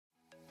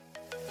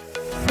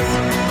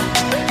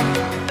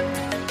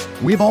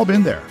We've all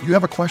been there. You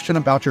have a question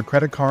about your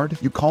credit card,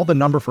 you call the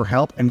number for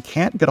help and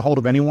can't get a hold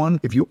of anyone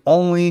if you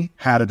only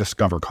had a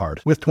Discover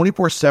card. With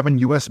 24/7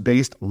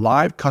 US-based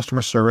live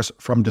customer service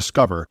from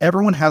Discover,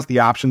 everyone has the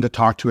option to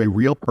talk to a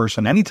real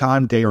person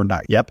anytime, day or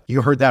night. Yep,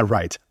 you heard that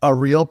right. A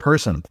real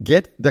person.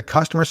 Get the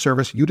customer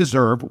service you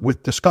deserve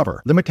with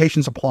Discover.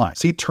 Limitations apply.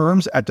 See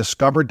terms at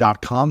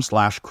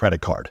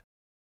discover.com/creditcard.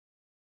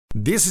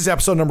 This is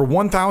episode number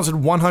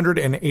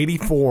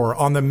 1184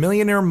 on the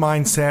Millionaire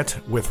Mindset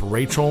with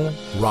Rachel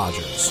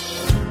Rodgers.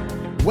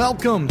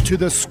 Welcome to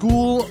the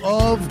School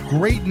of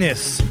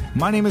Greatness.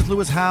 My name is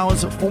Lewis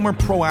Howes, former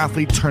pro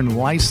athlete turned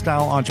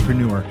lifestyle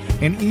entrepreneur,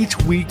 and each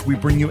week we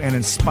bring you an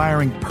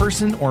inspiring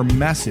person or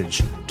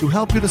message to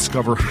help you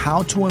discover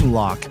how to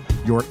unlock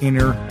your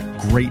inner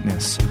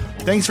greatness.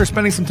 Thanks for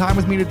spending some time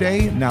with me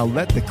today. Now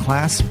let the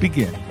class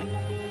begin.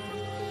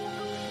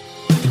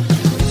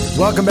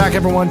 Welcome back,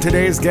 everyone.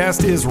 Today's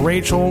guest is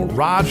Rachel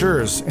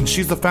Rodgers, and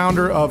she's the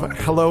founder of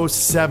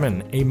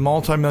Hello7, a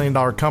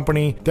multi-million-dollar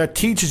company that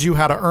teaches you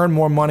how to earn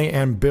more money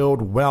and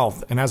build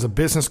wealth. And as a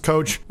business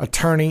coach,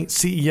 attorney,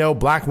 CEO,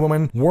 black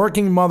woman,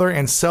 working mother,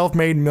 and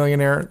self-made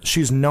millionaire,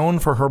 she's known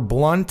for her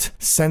blunt,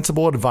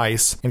 sensible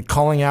advice and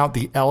calling out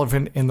the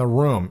elephant in the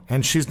room.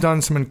 And she's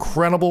done some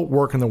incredible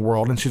work in the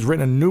world, and she's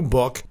written a new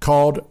book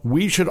called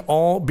We Should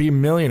All Be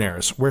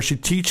Millionaires, where she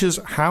teaches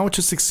how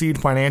to succeed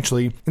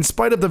financially in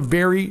spite of the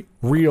very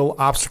real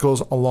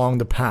obstacles along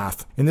the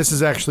path. And this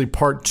is actually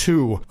part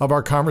 2 of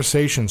our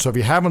conversation. So if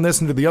you haven't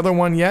listened to the other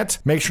one yet,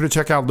 make sure to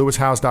check out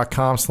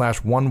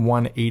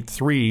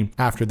lewishowes.com/1183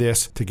 after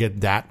this to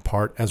get that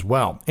part as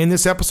well. In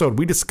this episode,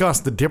 we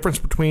discussed the difference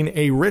between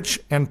a rich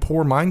and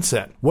poor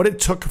mindset, what it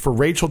took for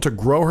Rachel to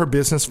grow her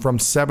business from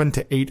 7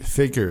 to 8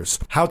 figures,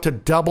 how to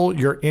double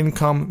your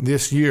income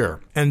this year.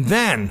 And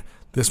then,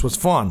 this was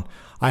fun,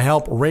 I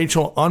help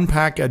Rachel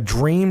unpack a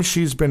dream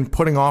she's been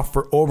putting off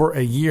for over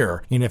a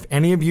year. And if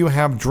any of you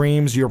have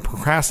dreams you're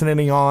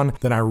procrastinating on,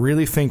 then I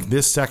really think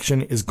this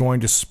section is going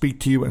to speak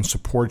to you and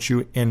support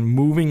you in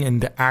moving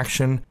into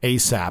action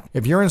ASAP.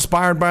 If you're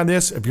inspired by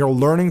this, if you're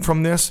learning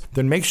from this,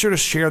 then make sure to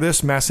share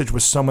this message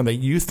with someone that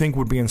you think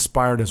would be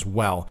inspired as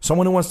well.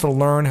 Someone who wants to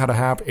learn how to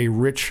have a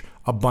rich,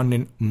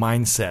 abundant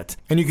mindset.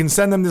 And you can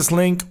send them this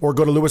link or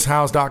go to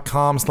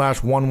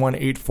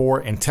lewishowes.com/1184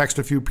 and text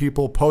a few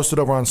people, post it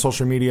over on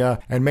social media,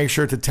 and make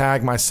sure to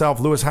tag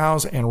myself, Lewis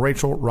Howes, and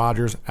Rachel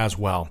Rodgers as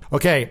well.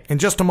 Okay, in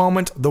just a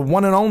moment, the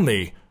one and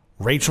only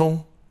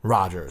Rachel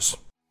Rodgers.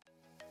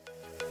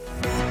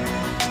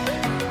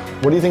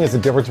 What do you think is the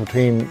difference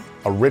between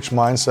a rich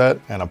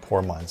mindset and a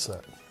poor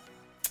mindset?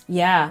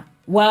 Yeah,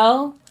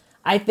 well,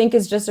 I think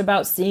it's just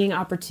about seeing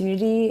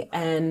opportunity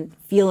and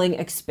feeling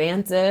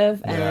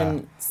expansive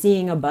and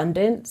seeing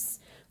abundance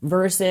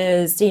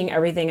versus seeing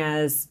everything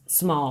as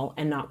small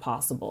and not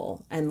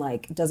possible. And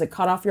like, does it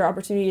cut off your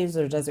opportunities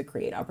or does it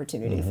create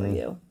opportunity for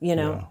you? You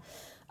know? Yeah.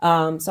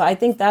 So I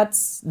think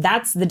that's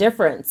the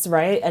difference,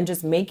 right? And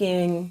just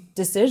making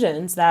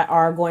decisions that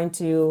are going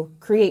to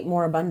create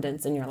more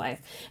abundance in your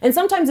life. And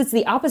sometimes it's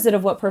the opposite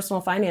of what personal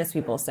finance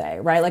people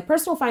say, right? Like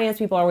personal finance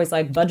people are always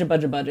like budget,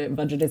 budget, budget.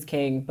 Budget is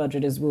king,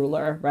 budget is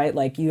ruler, right?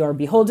 Like you are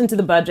beholden to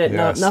the budget,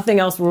 yes. Nothing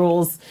else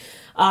rules.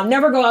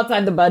 Never go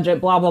outside the budget,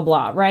 blah, blah,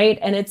 blah, right?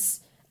 And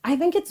I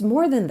think it's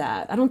more than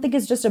that. I don't think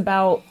it's just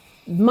about,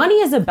 money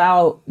is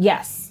about,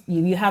 yes,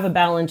 you have a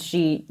balance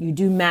sheet, you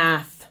do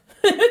math.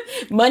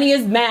 Money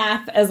is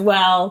math as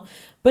well,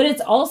 but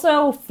it's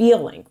also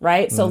feeling,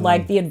 right? So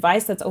like the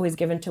advice that's always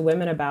given to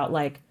women about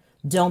like,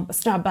 don't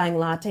stop buying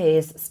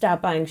lattes,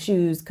 stop buying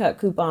shoes, cut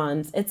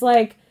coupons. It's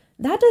like,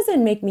 that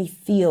doesn't make me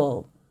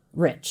feel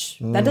rich.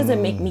 That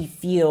doesn't make me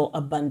feel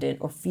abundant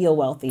or feel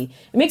wealthy.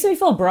 It makes me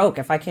feel broke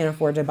if I can't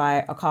afford to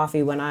buy a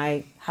coffee when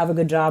I have a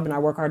good job and I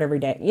work hard every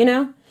day, you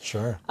know?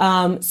 Sure.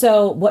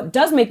 So what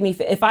does make me,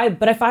 if I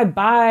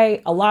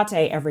buy a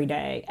latte every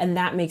day and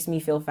that makes me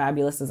feel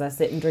fabulous as I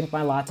sit and drink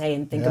my latte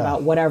and think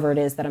about whatever it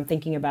is that I'm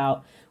thinking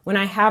about, when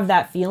I have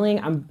that feeling,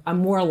 I'm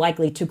more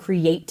likely to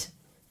create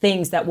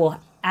things that will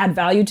add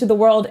value to the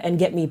world and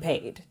get me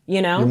paid,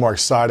 you know? You're more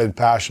excited,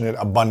 passionate,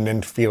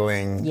 abundant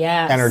feeling,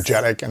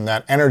 energetic, and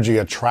that energy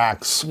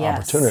attracts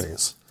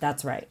opportunities.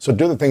 That's right. So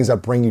do the things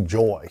that bring you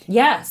joy.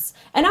 Yes.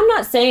 And I'm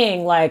not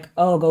saying like,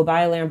 oh, go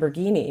buy a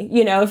Lamborghini,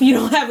 you know, if you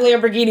don't have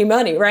Lamborghini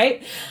money,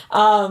 right?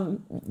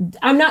 I'm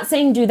not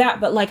saying do that,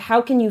 but like,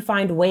 how can you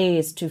find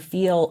ways to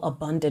feel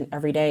abundant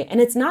every day?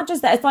 And it's not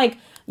just that. It's like,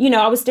 you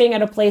know, I was staying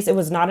at a place, it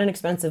was not an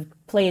expensive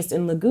place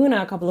in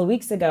Laguna a couple of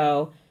days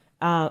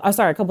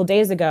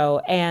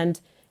ago. And,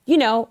 you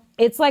know,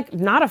 it's like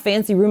not a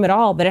fancy room at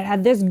all, but it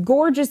had this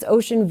gorgeous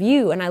ocean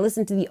view. And I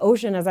listened to the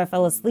ocean as I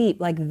fell asleep.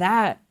 Like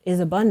that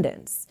is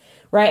abundance,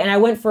 right? And I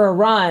went for a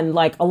run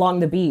like along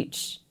the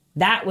beach.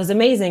 That was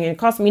amazing. And it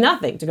cost me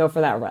nothing to go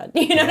for that run.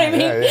 You know what I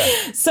mean?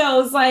 Yeah.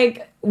 So it's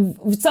like,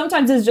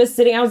 sometimes it's just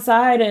sitting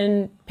outside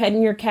and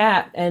petting your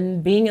cat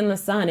and being in the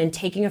sun and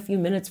taking a few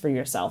minutes for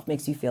yourself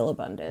makes you feel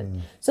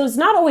abundant. So it's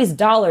not always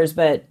dollars,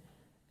 but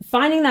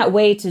finding that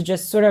way to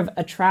just sort of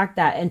attract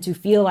that and to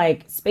feel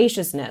like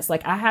spaciousness.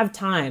 Like I have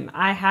time,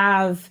 I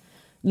have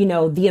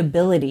the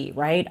ability,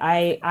 right?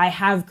 I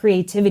have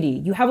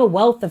creativity. You have a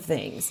wealth of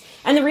things.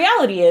 And the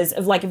reality is,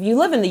 if you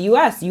live in the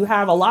US, you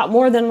have a lot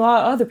more than a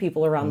lot of other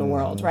people around the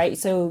world, right?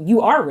 So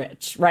you are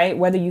rich, right?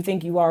 Whether you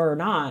think you are or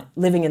not,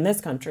 living in this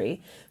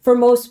country, for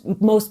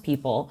most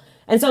people.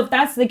 And so if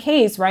that's the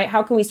case, right,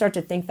 how can we start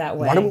to think that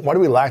way? Why do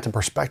we lack the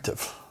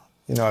perspective?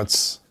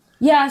 It's...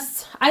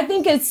 Yes, I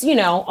think it's,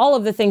 all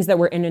of the things that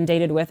we're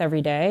inundated with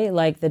every day,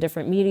 like the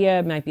different media,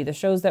 it might be the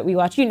shows that we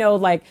watch.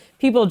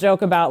 People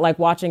joke about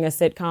watching a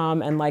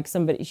sitcom and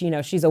somebody,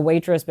 she's a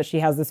waitress, but she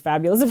has this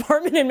fabulous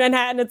apartment in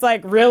Manhattan. It's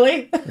like,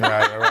 really?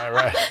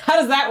 Right. How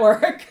does that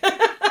work?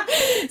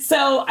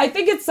 So I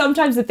think it's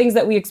sometimes the things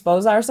that we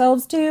expose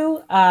ourselves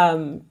to,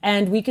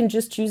 and we can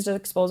just choose to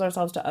expose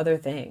ourselves to other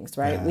things,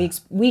 right? Yeah.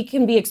 We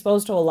can be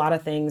exposed to a lot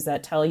of things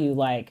that tell you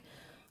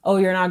oh,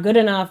 you're not good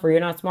enough, or you're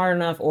not smart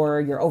enough,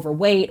 or you're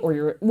overweight, or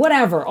you're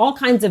whatever, all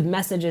kinds of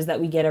messages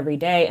that we get every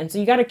day. And so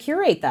you got to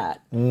curate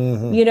that,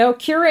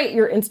 curate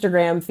your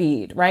Instagram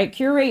feed, right?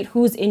 Curate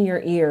who's in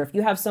your ear. If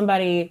you have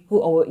somebody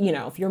who,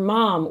 if your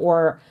mom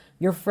or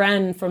your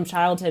friend from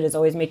childhood is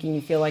always making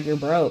you feel like you're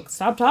broke,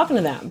 stop talking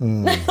to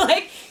them.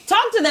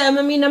 Talk to them.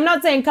 I mean, I'm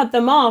not saying cut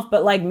them off,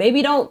 but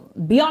maybe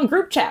don't be on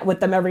group chat with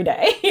them every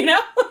day,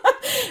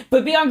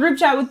 but be on group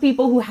chat with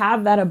people who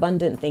have that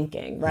abundant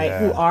thinking, right? Yeah.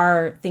 Who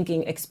are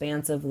thinking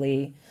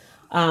expansively.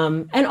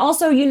 And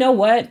also,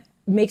 what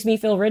makes me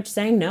feel rich?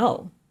 Saying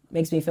no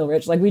makes me feel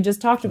rich. Like we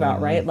just talked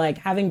about, right?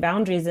 Having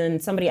boundaries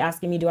and somebody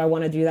asking me, do I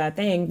want to do that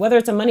thing, whether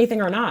it's a money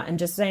thing or not, and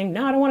just saying,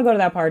 no, I don't want to go to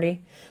that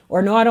party,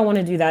 or no, I don't want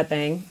to do that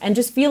thing. And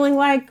just feeling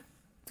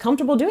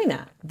comfortable doing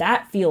that.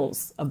 That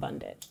feels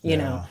abundant, you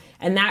know,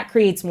 and that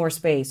creates more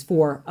space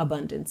for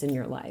abundance in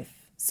your life.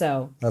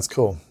 So that's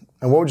cool.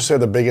 And what would you say are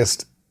the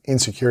biggest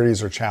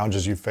insecurities or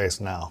challenges you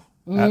face now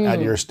at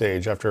your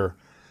stage after,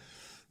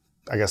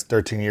 I guess,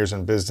 13 years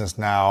in business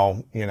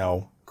now,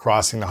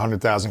 crossing the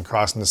 100,000,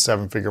 crossing the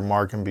 7-figure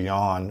mark and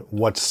beyond?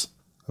 What's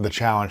the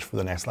challenge for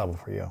the next level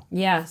for you?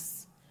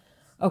 Yes.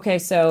 Okay.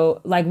 So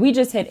we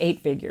just hit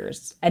 8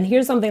 figures, and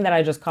here's something that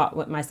I just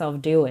caught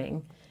myself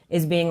doing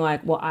is being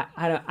well,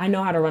 I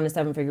know how to run a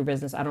 7-figure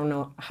business. I don't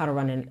know how to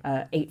run an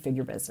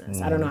 8-figure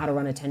business. I don't know how to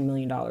run a $10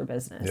 million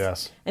business.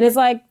 Yes. And it's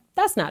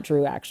that's not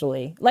true,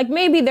 actually.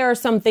 Maybe there are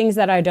some things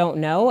that I don't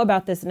know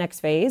about this next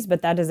phase,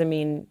 but that doesn't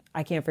mean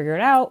I can't figure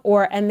it out.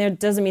 And there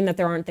doesn't mean that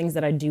there aren't things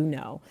that I do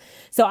know.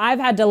 So I've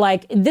had to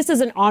this is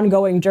an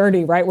ongoing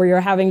journey, right? Where you're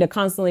having to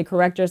constantly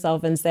correct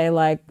yourself and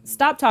say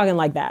stop talking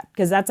like that,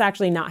 because that's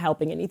actually not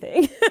helping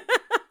anything.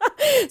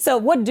 So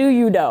what do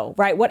you know,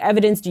 right? What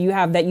evidence do you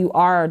have that you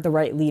are the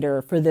right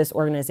leader for this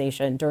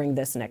organization during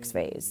this next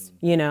phase,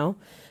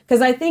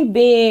 Because I think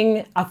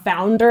being a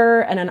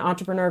founder and an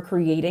entrepreneur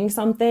creating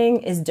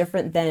something is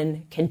different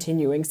than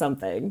continuing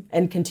something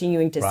and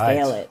continuing to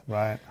scale it.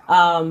 Right.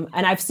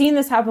 And I've seen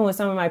this happen with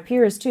some of my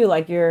peers too.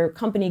 Your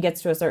company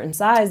gets to a certain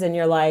size and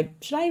you're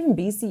should I even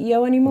be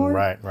CEO anymore?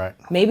 Right.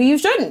 Maybe you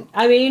shouldn't.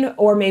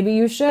 Or maybe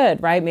you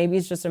should, right? Maybe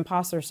it's just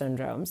imposter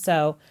syndrome.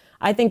 So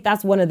I think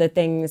that's one of the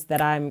things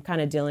that I'm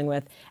kind of dealing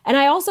with. And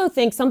I also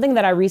think something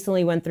that I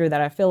recently went through that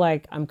I feel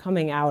like I'm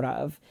coming out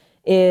of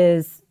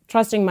is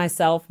trusting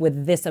myself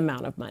with this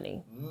amount of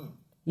money.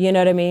 You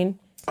know what I mean?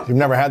 You've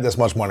never had this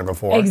much money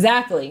before.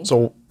 Exactly.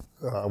 So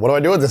what do I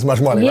do with this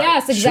much money?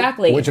 Yes, right?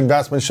 exactly. Which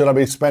investment should I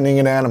be spending it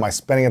in? Am I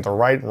spending it the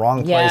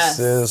wrong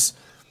places?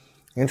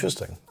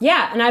 Interesting.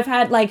 Yeah, and I've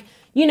had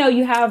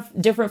you have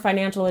different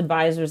financial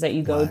advisors that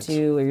you go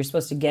to, or you're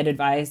supposed to get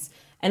advice,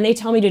 and they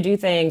tell me to do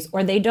things,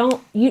 or they don't.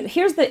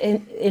 Here's the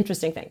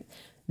interesting thing.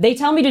 They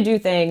tell me to do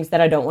things that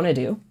I don't want to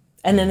do.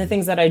 And then the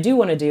things that I do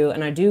want to do,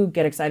 and I do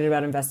get excited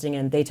about investing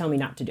in, they tell me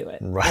not to do it.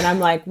 Right. And I'm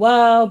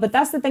well, but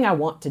that's the thing I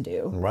want to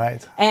do.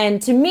 Right. And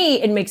to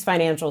me, it makes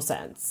financial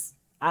sense.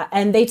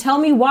 And they tell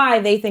me why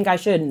they think I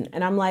shouldn't.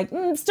 And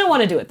I'm still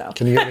want to do it though.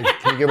 Can you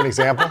give an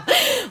example?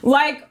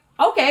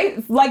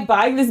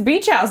 Buying this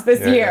beach house this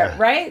year,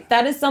 right?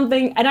 That is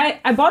something, and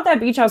I bought that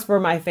beach house for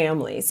my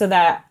family so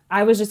that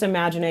I was just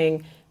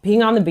imagining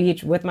being on the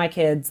beach with my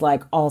kids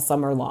all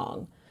summer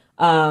long.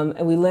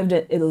 And we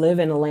live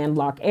in a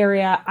landlocked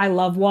area. I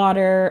love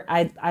water.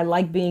 I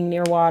like being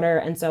near water.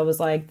 And so I was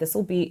this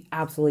will be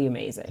absolutely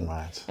amazing.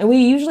 Right. And we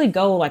usually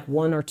go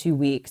 1 or 2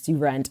 weeks, you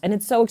rent, and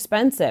it's so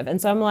expensive.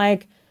 And so I'm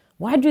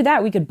why do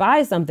that? We could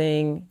buy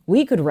something,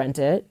 we could rent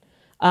it,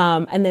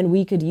 and then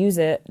we could use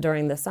it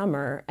during the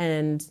summer.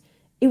 And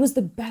it was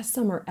the best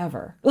summer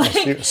ever.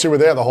 So you were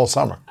there the whole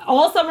summer?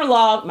 All summer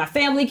long. My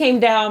family came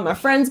down. My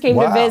friends came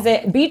to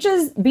visit.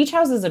 Beach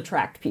houses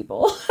attract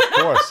people. Of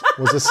course.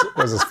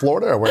 Was this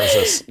Florida, or where is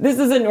this? This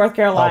is in North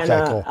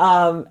Carolina. Okay,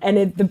 cool.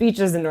 And the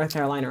beaches in North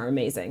Carolina are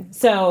amazing.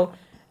 So,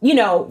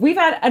 we've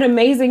had an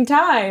amazing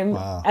time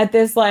at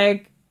this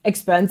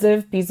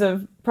expensive piece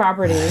of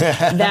property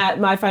that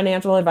my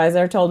financial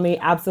advisor told me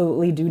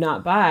absolutely do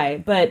not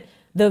buy. But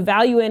the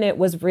value in it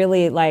was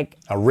really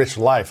a rich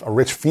life, a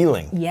rich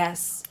feeling.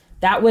 Yes,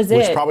 that was it.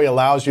 Which probably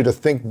allows you to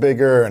think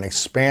bigger and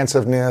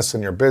expansiveness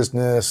in your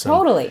business.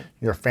 Totally. And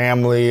your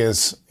family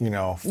is,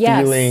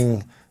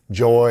 feeling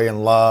joy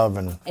and love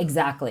and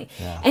exactly.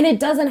 Yeah. And it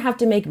doesn't have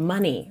to make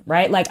money,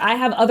 right? Like I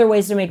have other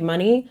ways to make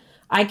money.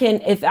 I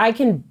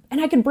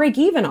can break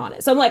even on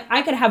it. So I'm like,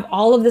 I could have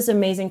all of this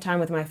amazing time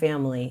with my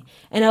family,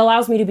 and it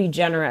allows me to be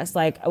generous.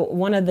 Like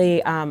one of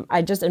the,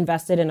 I just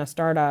invested in a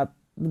startup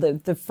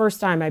the first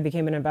time I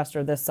became an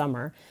investor this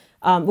summer,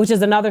 which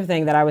is another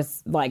thing that I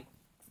was like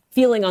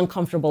feeling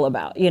uncomfortable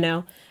about, you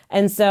know?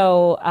 And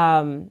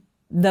so,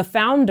 the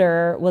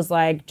founder was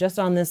like just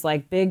on this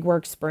like big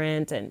work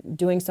sprint and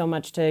doing so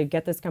much to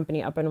get this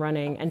company up and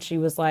running. And she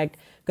was like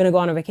going to go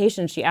on a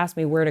vacation. She asked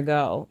me where to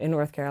go in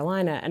North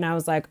Carolina. And I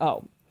was like,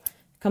 oh,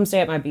 come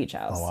stay at my beach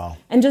house. Oh, wow.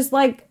 And just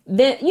like, you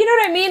know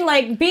what I mean?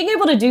 Like being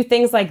able to do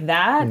things like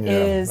that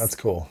that's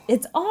cool.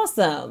 It's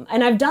awesome.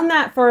 And I've done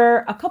that for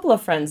a couple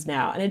of friends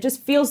now, and it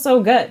just feels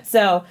so good.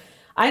 So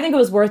I think it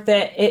was worth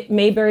it. It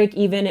may break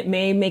even. It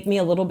may make me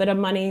a little bit of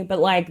money, but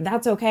like,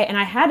 that's okay. And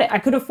I had it. I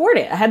could afford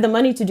it. I had the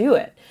money to do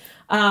it.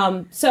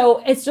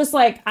 So it's just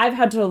like, I've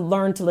had to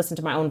learn to listen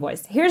to my own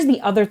voice. Here's the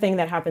other thing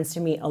that happens to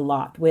me a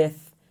lot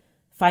with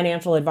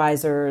financial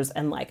advisors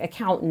and like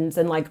accountants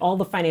and like all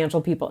the financial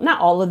people,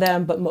 not all of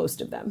them, but most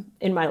of them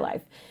in my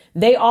life.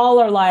 They all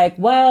are like,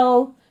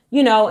 well,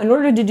 you know, in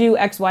order to do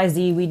X, Y,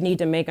 Z, we'd need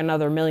to make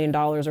another $1 million,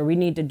 or we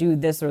need to do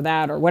this or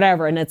that or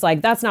whatever. And it's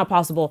like, that's not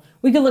possible.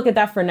 We could look at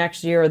that for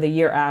next year or the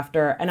year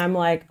after. And I'm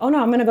like, oh no,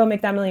 I'm going to go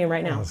make that $1 million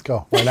right now. Let's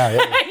go right now.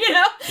 Yeah. You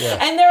know? Yeah.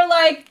 And they're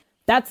like,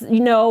 that's, you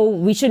know,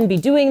 we shouldn't be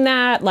doing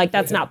that. Like,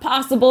 that's not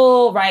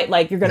possible, right?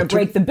 Like, you're going to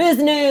break the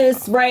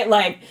business, right?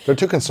 Like, they're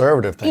too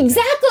conservative. Thinking.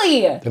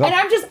 Exactly. And they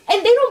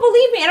don't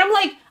believe me. And I'm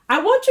like,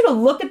 I want you to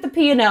look at the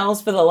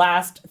P&Ls for the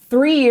last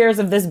 3 years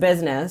of this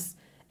business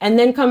and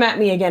then come at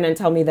me again and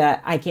tell me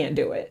that I can't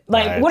do it.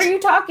 Like, What are you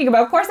talking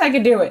about? Of course I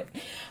could do it.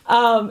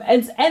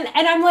 And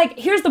I'm like,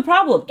 here's the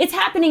problem. It's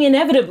happening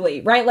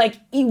inevitably, right? Like,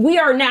 we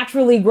are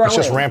naturally growing. Let's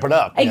just ramp it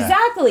up.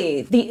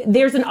 Exactly. Yeah.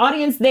 There's an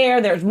audience there.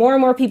 There's more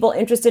and more people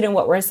interested in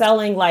what we're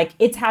selling. Like,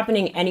 it's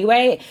happening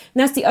anyway.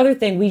 And that's the other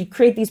thing. We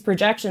create these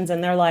projections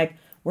and they're like,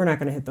 we're not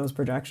going to hit those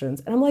projections.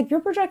 And I'm like, your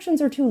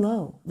projections are too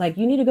low. Like,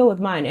 you need to go with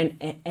mine.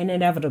 And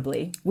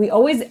inevitably, we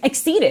always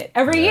exceed it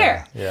every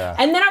year. Yeah.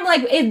 And then I'm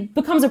like, it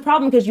becomes a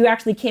problem because you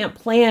actually can't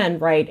plan,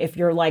 right, if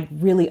you're like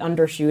really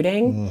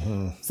undershooting.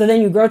 Mm-hmm. So then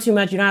you grow too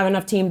much. You don't have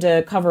enough team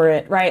to cover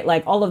it, right?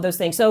 Like all of those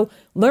things. So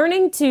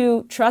learning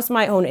to trust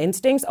my own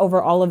instincts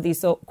over all of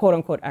these quote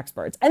unquote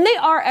experts. And they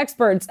are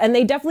experts and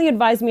they definitely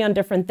advise me on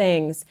different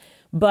things.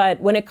 But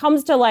when it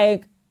comes to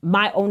like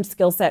my own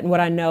skill set and what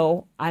I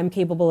know I'm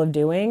capable of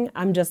doing,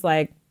 I'm just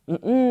like,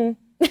 And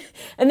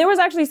there was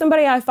actually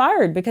somebody I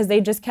fired because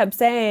they just kept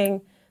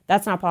saying,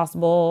 that's not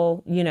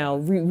possible, you know,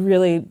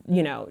 really,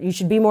 you know, you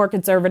should be more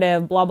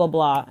conservative, blah, blah,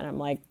 blah. And I'm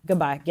like,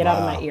 goodbye, get out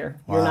of my ear.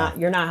 Wow.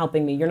 You're not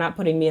helping me. You're not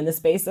putting me in the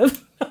space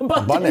of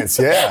abundance.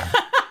 Yeah,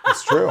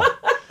 that's true.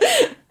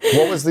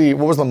 What was the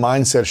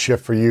mindset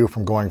shift for you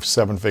from going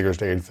 7 figures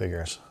to 8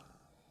 figures?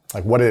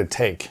 Like, what did it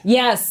take?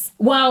 Yes.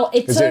 Well,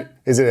 Is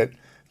it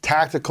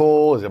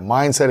tactical? Is it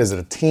mindset? Is it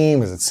a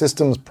team? Is it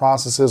systems,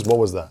 processes? What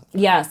was that?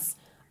 Yes.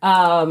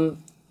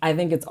 I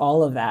think it's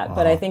all of that.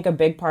 But I think a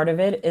big part of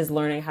it is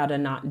learning how to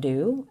not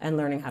do and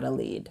learning how to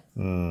lead.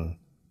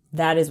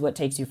 That is what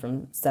takes you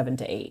from 7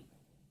 to 8.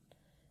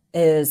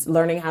 Is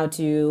learning how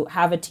to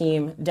have a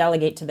team,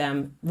 delegate to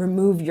them,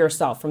 remove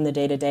yourself from the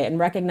day-to-day, and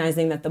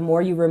recognizing that the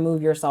more you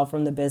remove yourself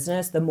from the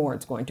business, the more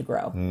it's going to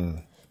grow.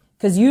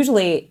 Because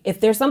usually, if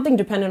there's something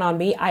dependent on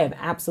me, I am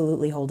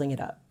absolutely holding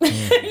it up.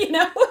 You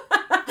know?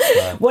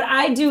 Right. What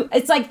I do,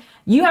 it's like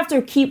you have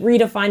to keep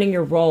redefining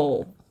your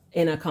role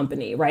in a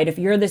company, right? If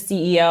you're the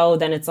CEO,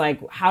 then it's like,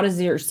 how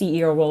does your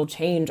CEO role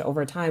change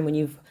over time when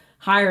you've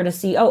hired a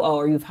COO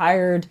or you've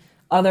hired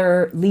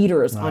other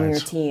leaders on your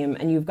team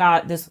and you've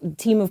got this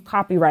team of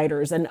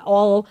copywriters and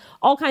all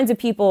kinds of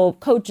people,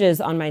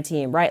 coaches on my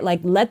team, right?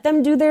 Like, let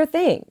them do their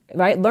thing,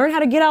 right? Learn how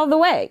to get out of the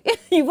way.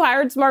 You've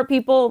hired smart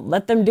people,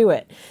 let them do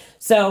it.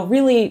 So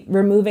really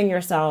removing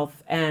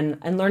yourself and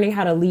learning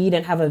how to lead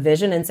and have a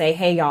vision and say,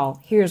 hey,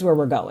 y'all, here's where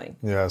we're going.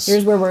 Yes.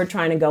 Here's where we're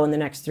trying to go in the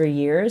next 3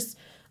 years.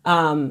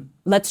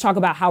 Let's talk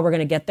about how we're going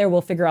to get there.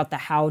 We'll figure out the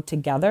how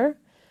together.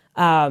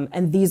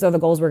 And these are the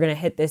goals we're going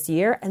to hit this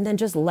year. And then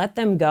just let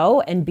them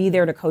go and be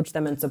there to coach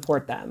them and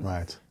support them.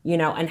 Right. You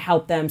know, and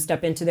help them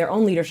step into their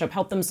own leadership,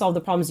 help them solve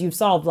the problems you've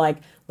solved, like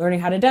learning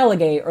how to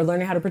delegate or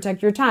learning how to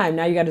protect your time.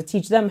 Now you got to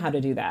teach them how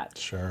to do that.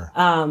 Sure.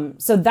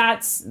 So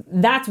that's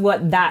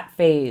what that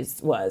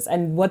phase was.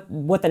 And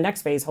what the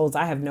next phase holds,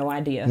 I have no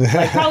idea.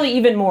 Like probably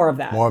even more of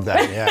that. More of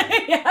that, yeah.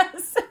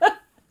 Yes.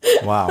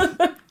 Wow.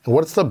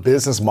 What's the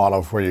business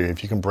model for you,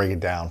 if you can break it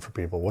down for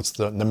people? What's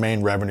the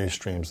main revenue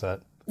streams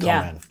that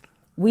come in?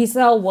 We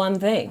sell one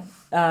thing.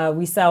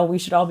 We sell We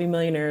Should All Be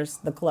Millionaires,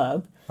 the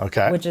club,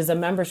 which is a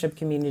membership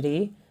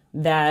community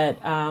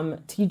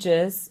that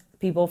teaches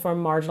people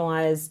from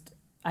marginalized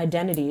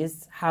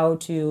identities how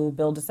to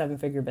build a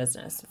 7-figure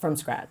business from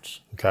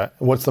scratch. Okay.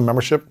 What's the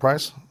membership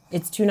price?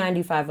 It's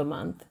 $295 a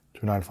month.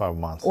 $295 a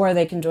month. Or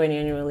they can join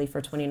annually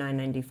for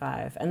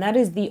 $29.95. And that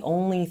is the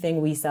only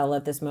thing we sell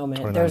at this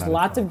moment. There's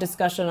lots of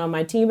discussion on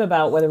my team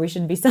about whether we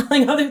should be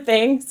selling other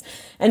things.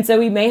 And so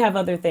we may have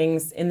other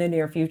things in the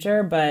near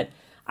future, but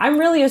I'm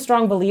really a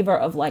strong believer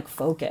of like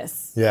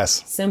focus.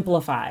 Yes.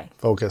 Simplify.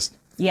 Focused.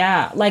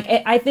 Yeah. Like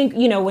I think,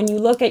 you know, when you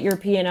look at your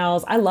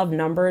P&Ls, I love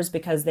numbers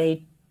because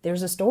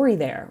there's a story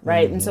there,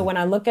 right? And so when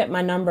I look at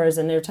my numbers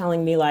and they're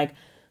telling me like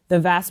the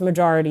vast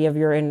majority of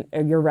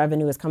your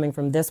revenue is coming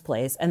from this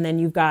place, and then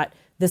you've got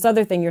this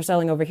other thing you're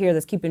selling over here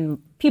that's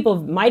keeping people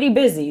mighty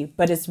busy,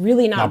 but it's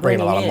really not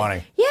bringing a lot in of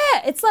money.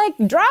 Yeah, it's like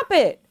drop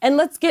it and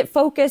let's get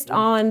focused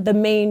on the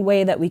main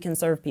way that we can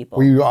serve people.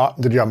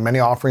 Did you have many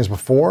offerings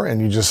before and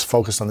you just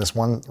focused on this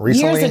one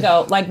recently? Years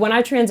ago, like when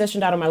I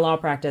transitioned out of my law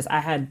practice, I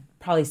had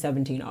probably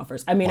 17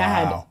 offers. I mean,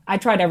 Wow. I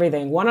tried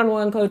everything: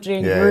 one-on-one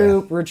coaching,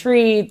 group,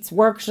 retreats,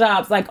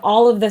 workshops, like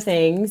all of the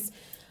things,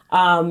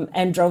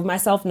 and drove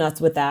myself nuts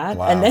with that.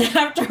 Wow. And then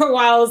after a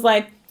while, I was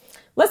like,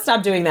 let's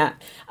stop doing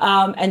that.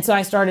 And so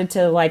I started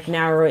to like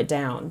narrow it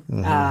down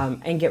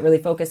and get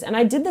really focused. And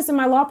I did this in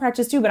my law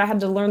practice too, but I had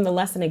to learn the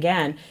lesson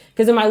again.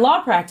 Because in my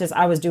law practice,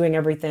 I was doing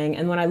everything.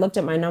 And when I looked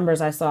at my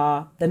numbers, I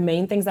saw the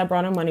main things that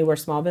brought in money were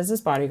Small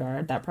Business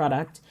Bodyguard, that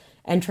product,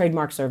 and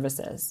trademark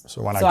services.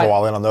 So why not go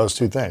all in on those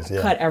two things?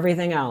 Yeah. Cut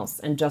everything else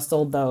and just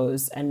sold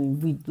those.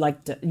 And we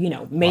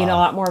made a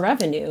lot more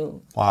revenue.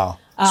 Wow.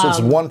 So it's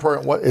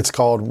what it's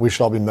called, We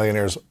Should All Be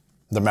Millionaires,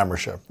 the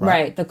membership, right?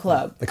 Right, the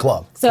club. The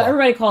club. So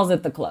everybody calls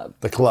it the club.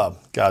 The club.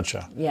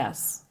 Gotcha.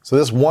 Yes. So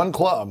this one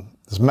club,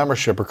 this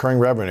membership, recurring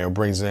revenue,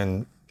 brings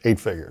in 8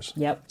 figures.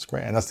 Yep. It's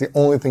great. And that's the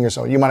only thing you're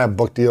selling. You might have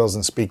book deals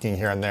and speaking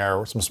here and there,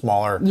 or some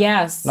smaller,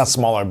 Yes. not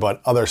smaller, but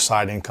other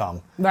side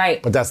income.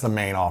 Right. But that's the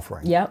main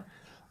offering. Yep.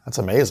 That's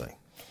amazing.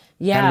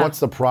 Yeah. And what's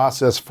the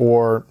process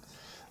for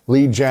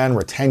lead gen,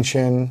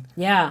 retention?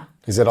 Yeah.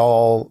 Is it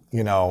all, do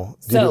you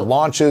do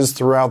launches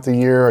throughout the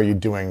year? Are you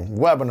doing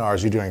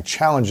webinars? Are you doing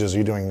challenges? Are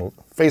you doing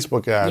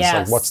Facebook ads? Yes.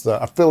 Like, what's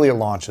the affiliate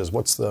launches?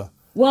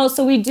 Well,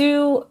 so we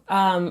do,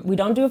 we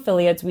don't do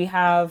affiliates.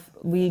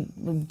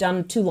 We've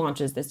done 2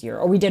 launches this year,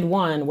 or we did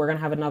one. We're going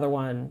to have another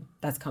one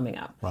that's coming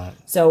up. Right.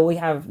 So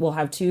we'll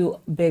have 2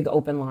 big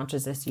open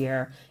launches this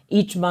year.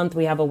 Each month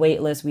we have a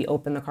wait list. We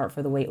open the cart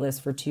for the wait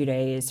list for 2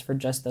 days for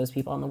just those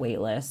people on the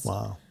wait list.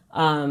 Wow.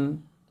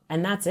 And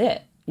that's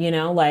it.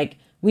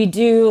 We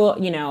do,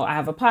 I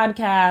have a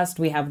podcast,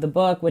 we have the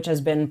book, which has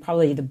been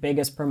probably the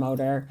biggest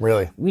promoter.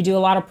 Really? We do a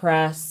lot of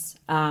press.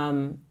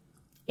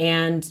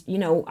 And,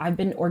 I've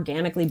been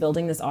organically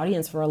building this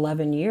audience for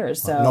 11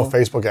 years. So No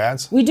Facebook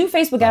ads? we do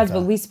Facebook ads,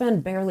 but we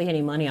spend barely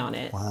any money on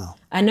it. Wow.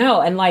 I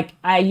know. And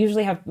I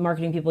usually have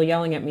marketing people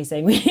yelling at me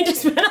saying we need to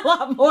spend a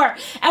lot more.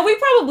 And we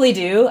probably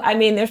do. I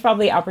mean, there's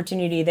probably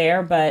opportunity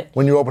there, but.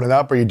 When you open it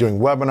up, are you doing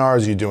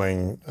webinars?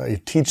 Are you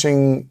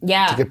teaching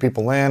to get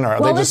people in? Or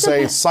they just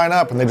say sign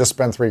up and they just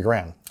spend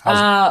 $3,000?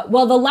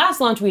 Well, the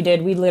last launch we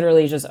did, we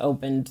literally just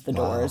opened the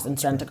doors and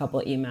sent a couple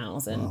of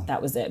emails, and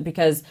that was it.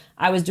 Because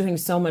I was doing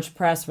so much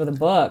press for the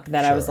book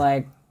that I was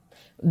like,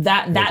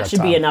 that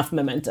should be enough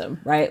momentum,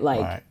 right?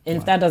 And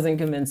if that doesn't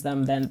convince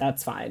them, then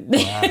that's fine,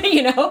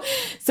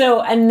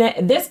 So, and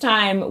this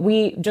time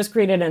we just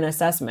created an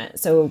assessment,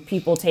 so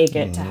people take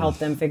it to help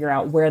them figure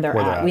out where they're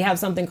at. We have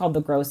something called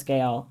the Grow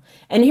Scale,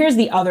 and here's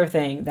the other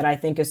thing that I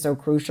think is so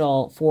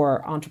crucial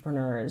for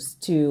entrepreneurs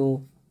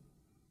to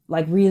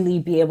really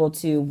be able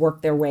to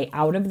work their way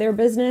out of their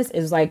business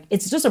is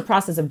it's just a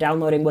process of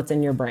downloading what's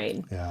in your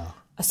brain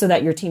so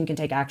that your team can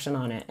take action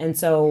on it. And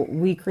so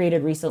we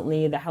created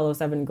recently the Hello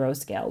 7 Growth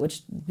Scale,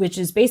 which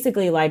is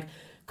basically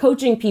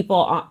coaching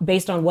people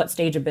based on what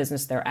stage of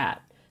business they're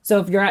at. So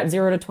if you're at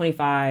 0 to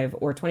 25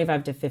 or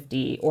 25 to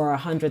 50 or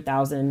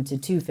 100,000 to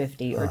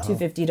 250 or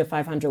 250 to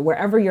 500,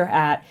 wherever you're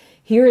at,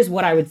 here is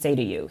what I would say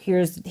to you.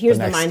 Here's the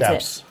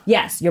mindset. Steps.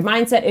 Yes, your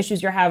mindset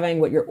issues you're having,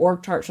 what your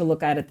org chart should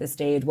look at this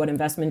stage, what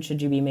investment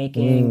should you be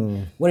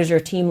making, what does your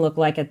team look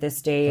like at this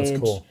stage?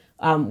 That's cool.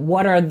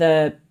 What are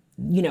the,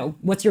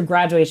 what's your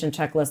graduation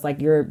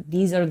checklist?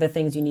 These are the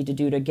things you need to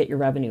do to get your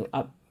revenue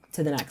up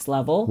to the next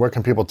level. Where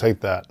can people take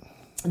that?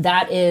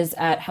 That is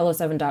at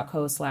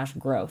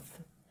hello7.co/growth.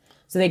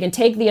 So they can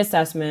take the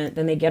assessment,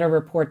 then they get a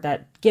report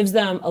that gives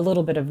them a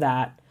little bit of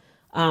that.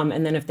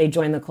 And then if they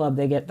join the club,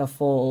 they get the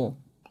full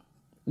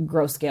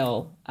growth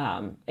scale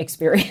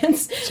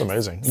experience. It's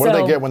amazing. What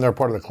do they get when they're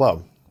part of the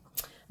club?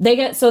 They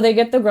get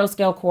the growth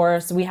scale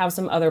course. We have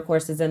some other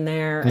courses in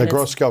there. And the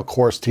growth scale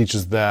course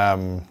teaches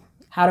them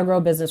how to grow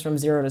a business from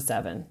 0 to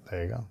 7.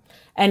 There you go.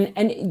 And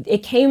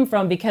it came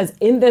from, because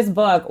in this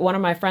book, one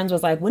of my friends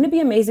was like, wouldn't it be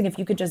amazing if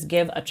you could just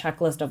give a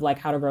checklist of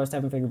how to grow a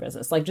 7-figure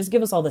business? Just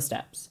give us all the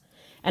steps.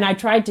 And I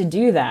tried to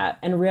do that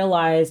and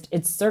realized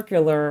it's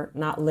circular,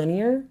 not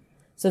linear.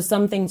 So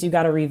some things you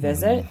got to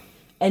revisit.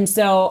 And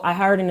so I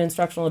hired an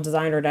instructional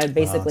designer to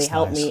basically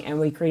help me. And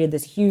we created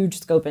this huge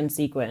scope and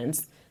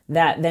sequence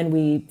that then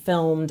we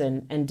filmed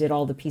and did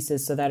all the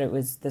pieces so that it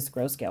was this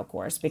grow scale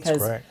course,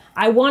 because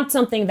I want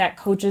something that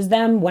coaches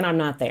them when I'm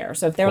not there.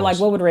 So if they're like,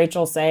 what would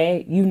Rachel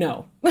say? You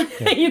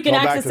can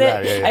access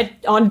it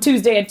on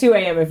Tuesday at 2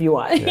 a.m. if you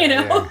want,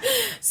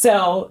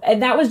 So,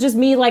 and that was just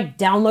me like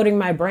downloading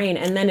my brain.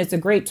 And then it's a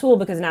great tool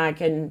because now I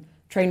can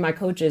train my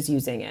coaches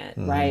using it,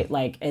 right?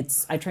 Like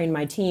I train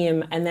my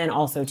team and then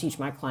also teach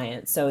my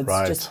clients. So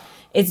it's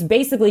it's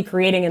basically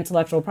creating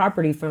intellectual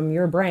property from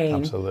your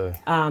brain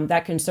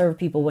that can serve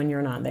people when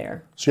you're not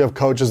there. So you have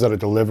coaches that are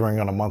delivering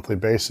on a monthly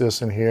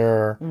basis in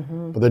here,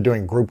 but they're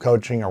doing group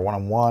coaching or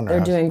one-on-one? They're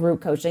doing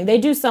group coaching. They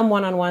do some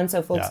one-on-one,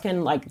 so folks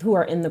can, like, who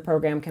are in the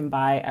program can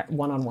buy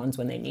one-on-ones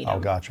when they need them. Oh,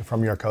 gotcha.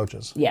 From your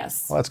coaches?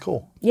 Yes. Well, that's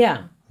cool.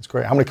 Yeah. That's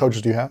great. How many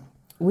coaches do you have?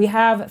 We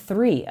have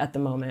 3 at the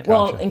moment.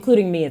 Gotcha. Well,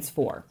 including me, it's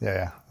 4.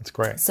 Yeah, that's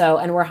great. So,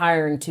 and we're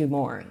hiring 2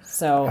 more.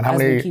 So as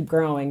we keep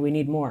growing, we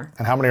need more.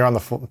 And how many are on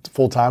the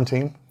full-time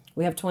team?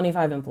 We have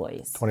 25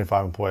 employees.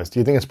 25 employees. Do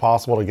you think it's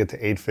possible to get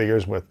to 8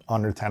 figures with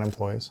under 10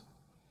 employees?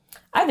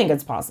 I think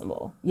it's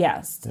possible,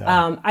 yes.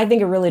 Yeah. I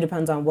think it really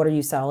depends on what are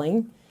you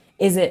selling.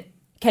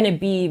 Can it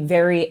be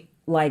very,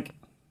 like,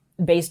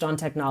 based on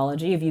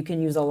technology? If you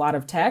can use a lot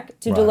of tech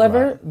to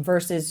deliver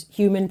versus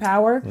human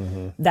power,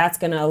 that's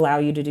going to allow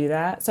you to do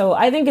that. So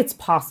I think it's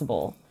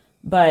possible.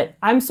 But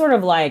I'm sort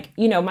of like,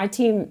 my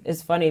team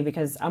is funny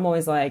because I'm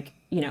always like,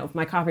 if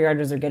my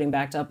copywriters are getting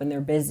backed up and they're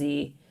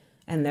busy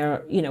and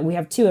they're, we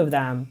have 2 of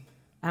them,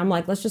 I'm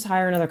like, let's just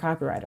hire another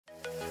copywriter.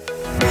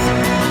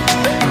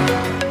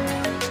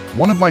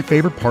 One of my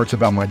favorite parts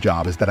about my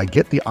job is that I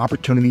get the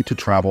opportunity to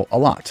travel a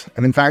lot.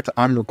 And in fact,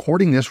 I'm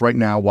recording this right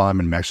now while I'm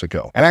in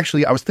Mexico. And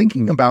actually, I was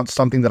thinking about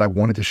something that I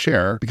wanted to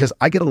share because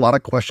I get a lot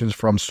of questions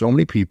from so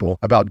many people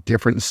about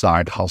different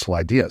side hustle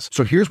ideas.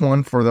 So here's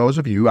one for those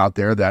of you out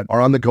there that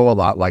are on the go a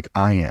lot like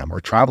I am,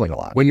 or traveling a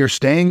lot. When you're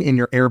staying in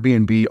your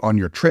Airbnb on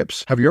your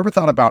trips, have you ever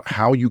thought about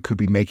how you could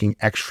be making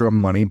extra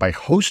money by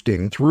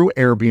hosting through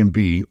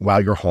Airbnb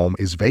while your home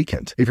is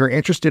vacant? If you're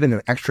interested in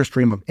an extra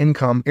stream of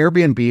income,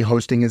 Airbnb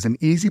hosting is an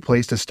easy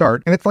place to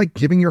start, and it's like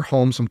giving your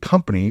home some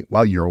company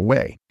while you're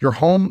away. Your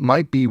home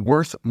might be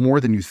worth more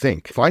than you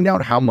think. Find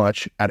out how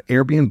much at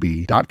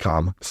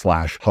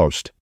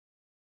airbnb.com/host.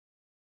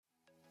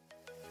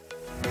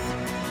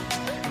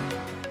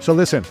 So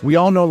listen, we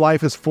all know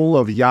life is full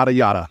of yada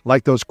yada,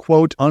 like those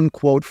quote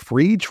unquote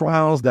free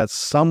trials that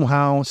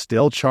somehow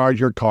still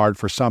charge your card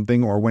for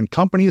something, or when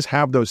companies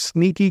have those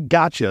sneaky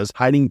gotchas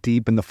hiding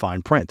deep in the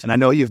fine print. And I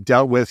know you've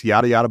dealt with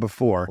yada yada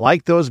before,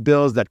 like those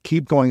bills that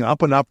keep going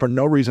up and up for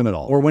no reason at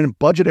all, or when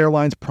budget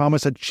airlines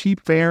promise a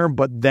cheap fare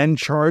but then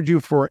charge you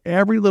for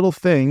every little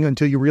thing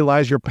until you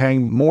realize you're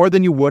paying more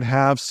than you would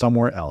have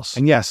somewhere else.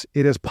 And yes,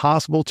 it is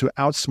possible to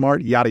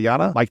outsmart yada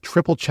yada, like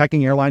triple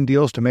checking airline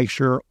deals to make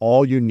sure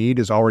all you need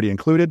is already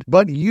included,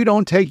 but you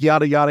don't take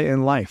yada yada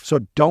in life. So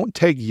don't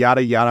take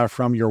yada yada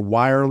from your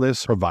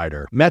wireless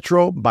provider.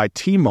 Metro by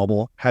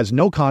T-Mobile has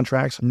no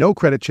contracts, no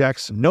credit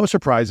checks, no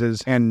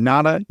surprises, and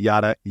nada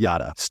yada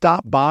yada.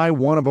 Stop by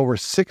one of over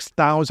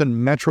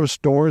 6,000 Metro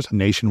stores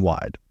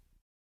nationwide.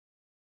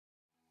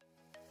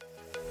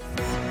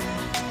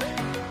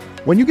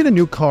 When you get a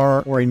new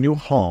car or a new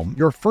home,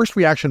 your first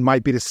reaction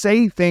might be to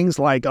say things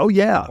like, oh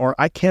yeah, or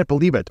I can't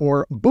believe it,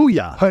 or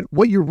booyah. But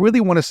what you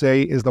really want to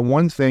say is the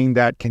one thing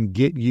that can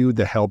get you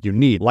the help you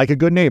need. Like a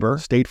good neighbor,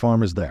 State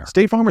Farm is there.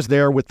 State Farm is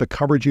there with the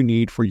coverage you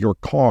need for your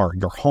car,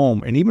 your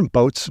home, and even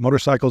boats,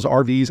 motorcycles,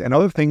 RVs, and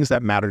other things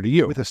that matter to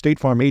you. With a State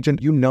Farm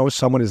agent, you know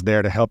someone is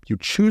there to help you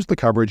choose the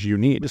coverage you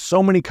need. With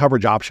so many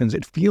coverage options,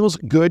 it feels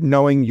good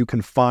knowing you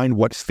can find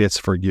what fits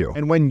for you.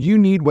 And when you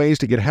need ways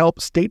to get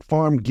help, State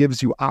Farm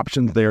gives you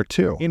options there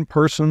too, in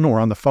person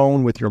or on the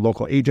phone with your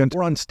local agent,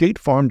 or on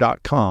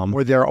statefarm.com,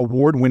 where their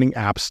award-winning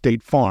app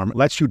State Farm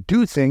lets you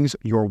do things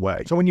your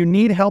way. So when you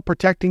need help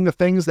protecting the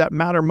things that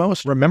matter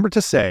most, remember to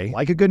say,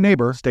 like a good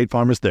neighbor, State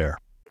Farm is there.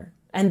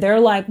 And they're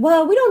like,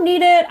 well, we don't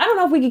need it. I don't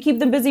know if we could keep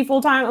them busy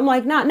full time. I'm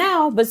like, not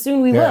now, but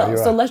soon we will.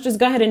 So let's just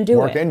go ahead and do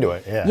Work into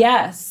it, yeah.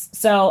 Yes.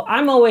 So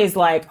I'm always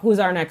like, who's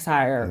our next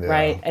hire,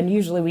 right? And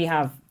usually we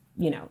have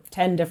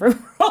 10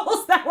 different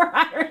roles that we're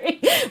hiring.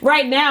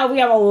 Right now, we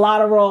have a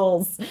lot of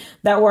roles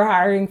that we're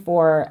hiring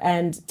for.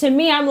 And to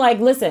me, I'm like,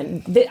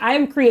 listen, I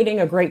am creating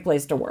a great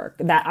place to work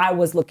that I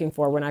was looking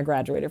for when I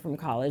graduated from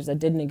college that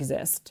didn't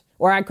exist,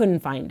 or I couldn't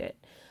find it.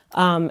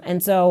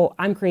 And so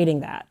I'm creating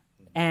that.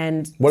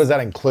 And what does that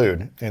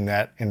include in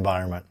that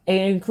environment?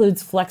 It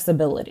includes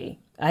flexibility.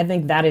 I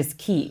think that is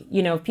key.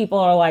 If people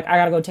are like, I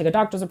got to go take a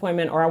doctor's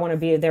appointment, or I want to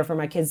be there for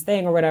my kid's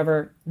thing or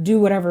whatever,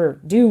 do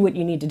what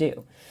you need to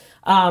do.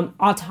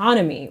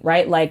 Autonomy,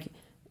 right? Like,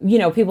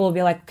 people will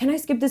be like, can I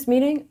skip this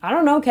meeting? I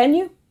don't know. Can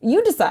you?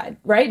 You decide,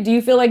 right? Do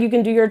you feel like you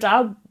can do your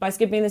job by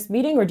skipping this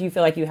meeting, or do you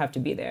feel like you have to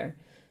be there?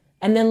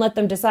 And then let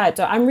them decide.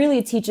 So I'm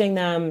really teaching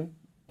them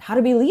how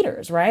to be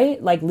leaders,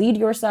 right? Like, lead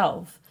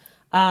yourself,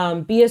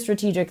 be a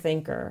strategic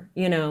thinker,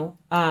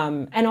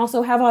 and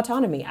also have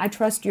autonomy. I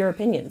trust your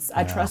opinions.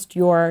 I trust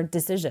your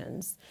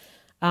decisions.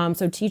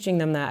 So teaching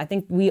them that, I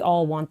think we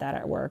all want that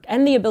at work.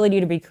 And the ability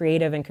to be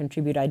creative and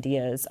contribute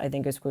ideas, I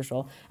think is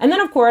crucial. And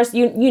then of course,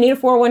 you need a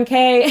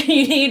 401k,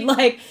 you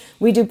need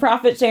we do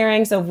profit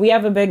sharing. So if we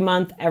have a big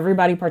month,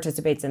 everybody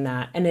participates in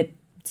that. And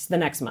it's the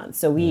next month.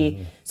 So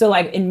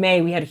in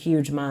May, we had a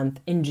huge month.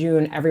 In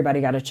June, everybody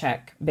got a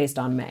check based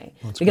on May.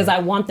 Because I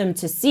want them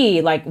to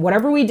see,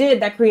 whatever we did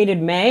that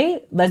created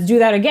May, let's do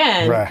that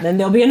again. Right. Then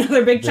there'll be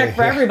another big check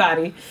for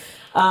everybody.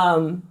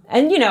 And,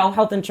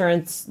 health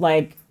insurance,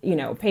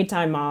 paid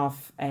time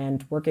off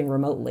and working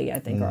remotely, I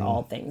think are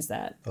all things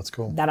that's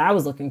cool. That I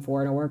was looking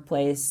for in a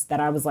workplace that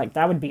I was like,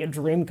 that would be a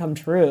dream come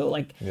true.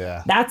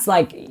 That's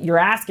you're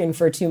asking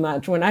for too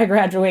much. When I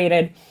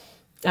graduated,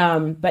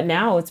 but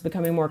now it's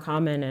becoming more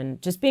common,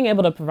 and just being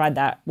able to provide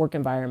that work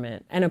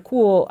environment and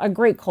a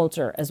great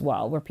culture as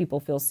well, where people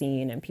feel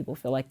seen and people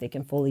feel like they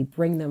can fully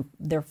bring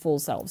their full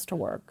selves to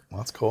work. Well,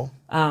 that's cool.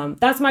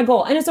 That's my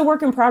goal. And it's a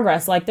work in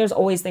progress. There's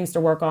always things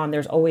to work on.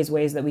 There's always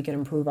ways that we can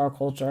improve our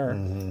culture.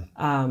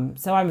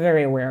 So I'm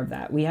very aware of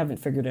that. We haven't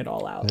figured it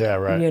all out. Yeah,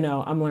 right.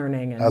 I'm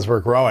learning. As we're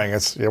growing,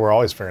 we're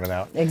always figuring it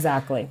out.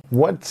 Exactly.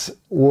 What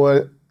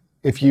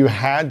if you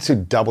had to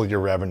double your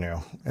revenue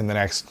in the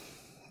next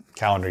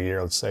calendar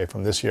year, let's say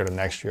from this year to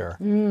next year,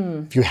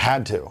 if you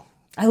had to?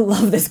 I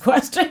love this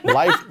question.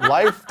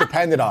 life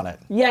depended on it.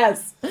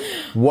 Yes.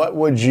 What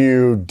would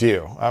you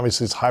do?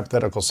 Obviously, it's a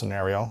hypothetical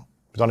scenario.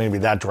 You don't need to be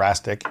that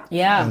drastic.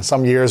 Yeah. And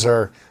some years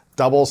are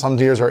double, some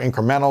years are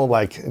incremental.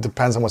 It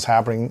depends on what's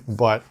happening.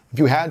 But if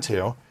you had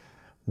to,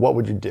 what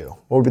would you do?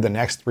 What would be the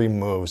next 3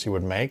 moves you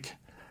would make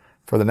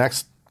for the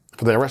rest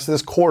of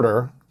this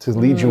quarter to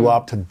lead you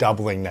up to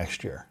doubling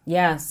next year?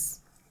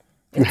 Yes.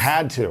 If you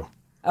had to.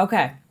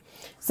 Okay.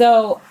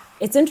 So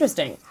it's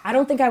interesting. I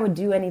don't think I would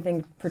do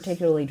anything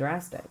particularly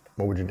drastic.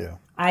 What would you do?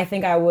 I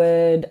think I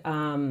would,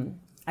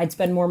 I'd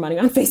spend more money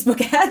on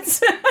Facebook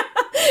ads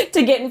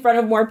to get in front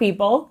of more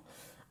people.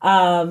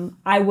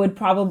 I would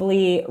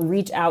probably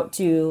reach out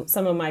to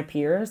some of my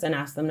peers and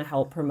ask them to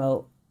help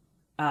promote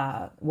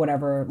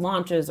whatever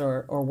launches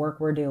or work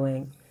we're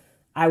doing.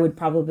 I would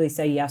probably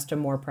say yes to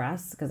more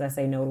press, because I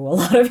say no to a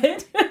lot of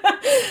it,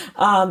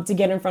 to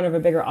get in front of a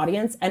bigger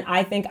audience. And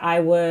I think I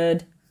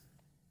would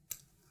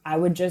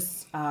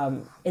just,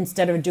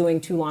 instead of doing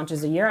 2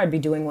 launches a year, I'd be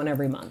doing 1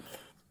 every month.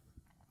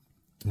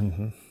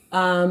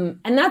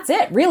 And that's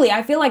it, really.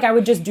 I feel like I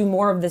would just do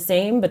more of the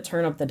same, but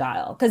turn up the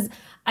dial. Because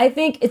I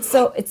think it's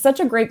such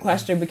a great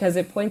question, because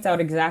it points out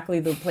exactly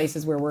the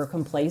places where we're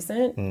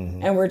complacent.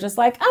 And we're just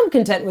like, I'm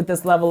content with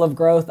this level of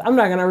growth. I'm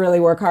not going to really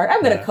work hard.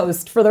 I'm going to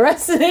coast for the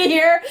rest of the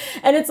year.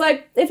 And it's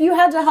like, if you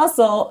had to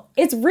hustle,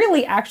 it's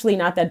really actually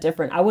not that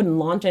different. I wouldn't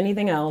launch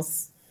anything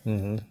else.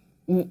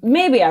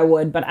 Maybe I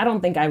would, but I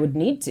don't think I would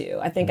need to.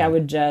 I think I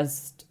would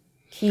just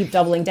keep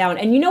doubling down.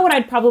 And you know what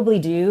I'd probably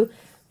do?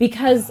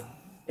 Because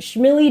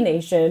Schmilly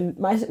Nation,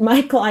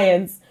 my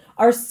clients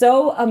are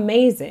so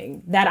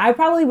amazing that I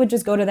probably would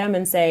just go to them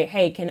and say,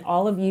 hey, can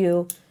all of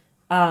you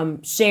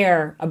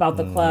share about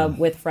the club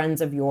with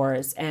friends of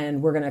yours?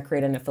 And we're going to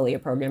create an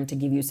affiliate program to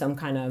give you some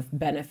kind of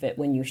benefit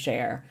when you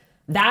share.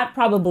 That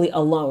probably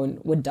alone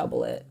would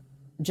double it.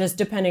 Just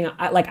depending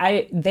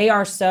on, they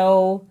are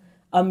so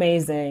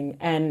amazing,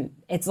 and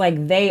it's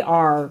like they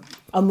are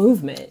a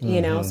movement,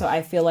 so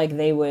I feel like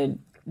they would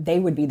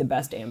be the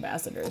best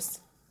ambassadors.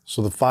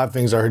 So the 5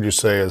 things I heard you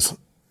say is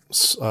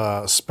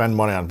spend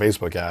money on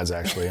Facebook ads,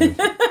 actually,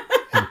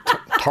 and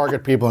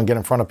target people and get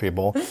in front of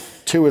people.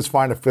 2 is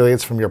find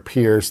affiliates from your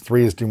peers.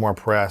 3 is do more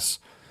press.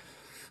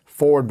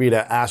 4 would be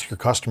to ask your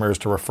customers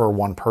to refer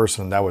 1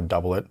 person. That would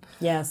double it.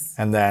 Yes.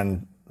 And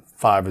then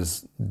 5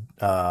 is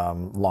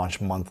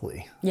launch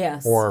monthly.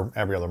 Yes. Or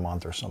every other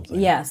month or something.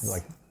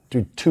 Yes.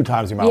 Do 2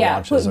 times the amount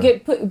of launches.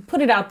 Put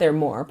it out there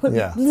more.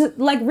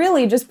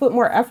 Really just put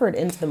more effort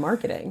into the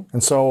marketing.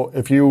 And so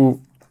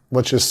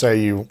let's just say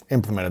you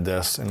implemented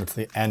this and it's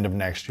the end of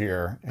next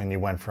year and you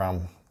went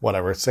from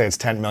whatever, say it's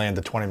 10 million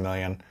to 20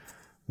 million,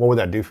 what would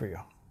that do for you?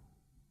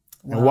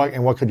 Wow.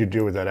 And what could you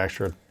do with that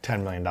extra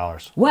 $10 million?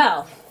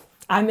 Well,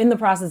 I'm in the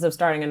process of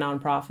starting a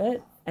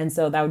nonprofit, and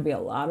so that would be a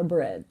lot of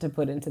bread to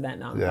put into that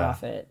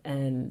nonprofit. Yeah.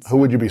 And who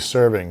would you be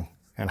serving,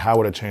 and how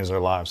would it change their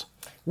lives?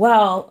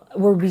 Well,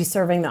 we'll be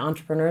serving the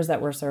entrepreneurs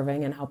that we're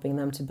serving and helping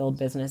them to build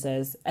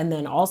businesses. And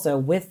then also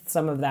with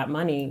some of that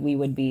money, we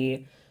would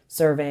be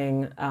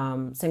serving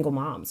single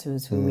moms who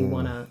we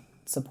want to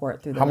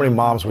support through the How many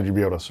moms would you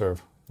be able to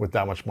serve with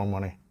that much more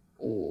money?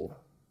 Ooh,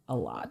 a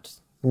lot.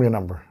 Give me a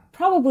number.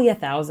 Probably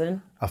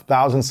 1,000.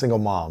 1,000 single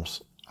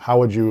moms. How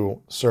would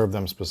you serve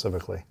them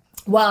specifically?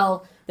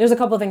 Well, there's a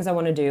couple of things I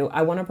want to do.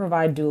 I want to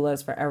provide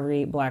doulas for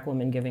every Black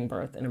woman giving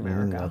birth in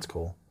America. That's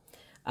cool.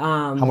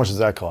 How much does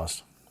that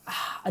cost?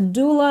 A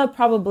doula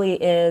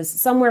probably is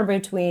somewhere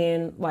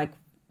between like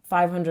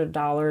 $500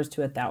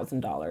 to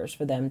 $1,000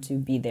 for them to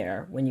be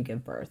there when you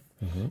give birth.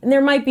 Mm-hmm. And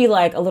there might be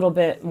like a little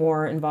bit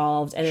more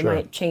involved, and it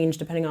might change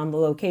depending on the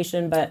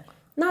location, but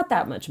not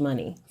that much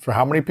money. For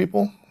how many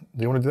people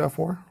do you want to do that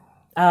for?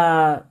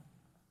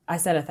 I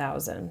said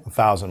 1,000.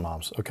 1,000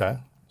 moms. Okay.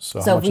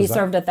 So if we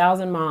served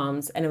 1,000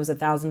 moms and it was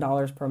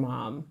 $1,000 per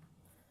mom,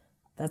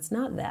 That's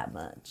not that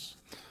much.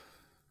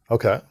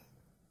 Okay.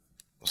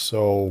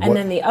 So and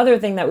then the other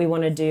thing that we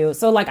want to do,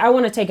 so like I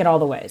want to take it all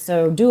the way.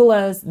 So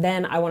doulas,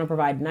 then I want to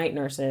provide night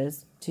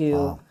nurses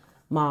to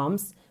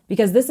moms,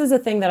 because this is a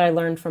thing that I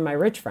learned from my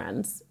rich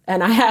friends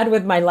and I had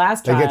with my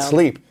last child. They get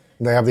sleep.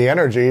 They have the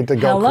energy to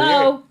go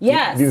create.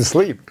 Yes. You need to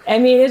sleep. I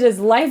mean, it is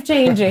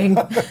life-changing.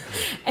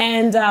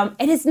 and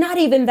it's not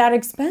even that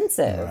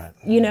expensive, right.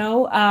 you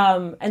know?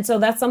 And so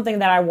that's something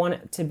that I want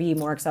it to be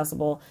more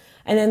accessible.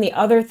 And then the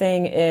other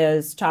thing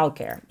is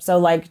childcare. So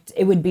like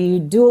it would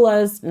be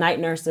doulas, night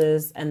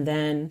nurses, and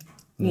then,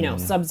 you know,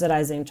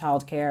 subsidizing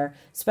childcare,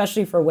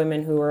 especially for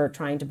women who are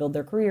trying to build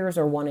their careers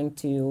or wanting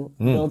to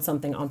build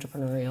something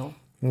entrepreneurial.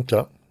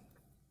 Okay.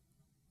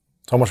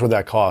 How much would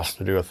that cost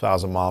to do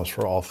 1,000 moms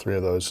for all three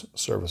of those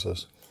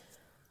services?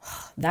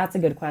 That's a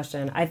good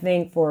question. I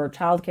think for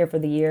childcare for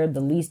the year, the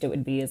least it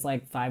would be is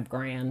like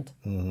 $5,000.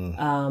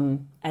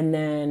 And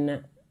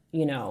then,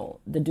 you know,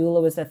 the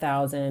doula was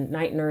 1,000.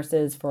 Night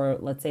nurses for,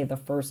 let's say, the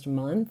first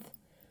month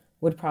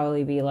would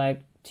probably be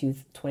like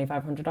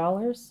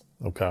 $2,500.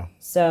 Okay.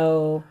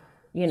 So,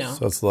 you know.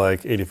 So it's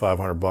like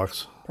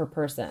 $8,500 per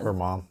person. Per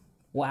mom.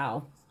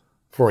 Wow.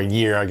 For a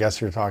year, I guess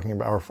you're talking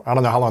about. Or I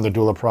don't know how long the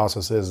doula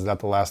process is. Is that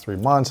the last 3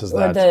 months? Is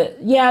that?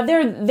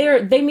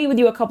 They meet with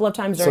you a couple of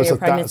times during your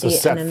pregnancy, it's a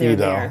set and then fee,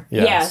 they're though.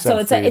 there. Yeah, so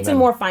it's a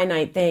more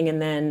finite thing,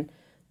 and then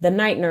the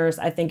night nurse.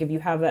 I think if you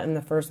have that in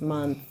the first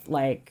month,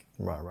 like.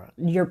 Right.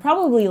 You're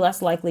probably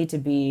less likely to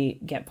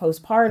get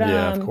postpartum.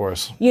 Yeah, of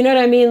course. You know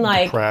what I mean?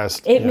 Like,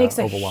 depressed. It makes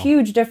a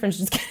huge difference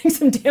just getting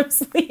some damn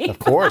sleep. Of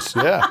course,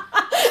 yeah.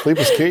 Sleep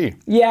is key.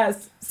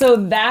 Yes. So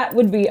that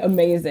would be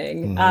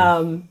amazing.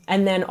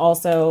 And then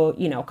also,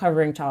 you know,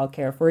 covering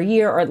childcare for a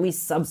year or at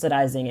least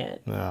subsidizing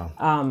it,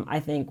 I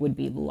think would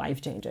be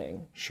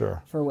life-changing.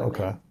 Sure. For women.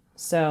 Okay.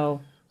 So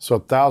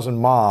 1,000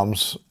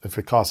 moms, if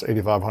it costs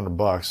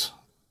 $8,500,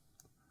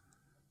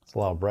 it's a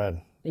lot of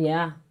bread.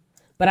 Yeah.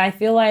 But I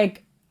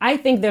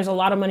think there's a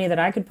lot of money that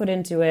I could put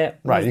into it.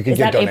 Right, you could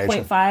get donations.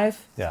 Is that 8.5?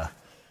 Yeah.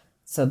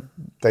 So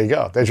there you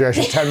go. There's your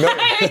extra $10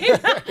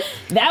 million.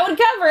 That would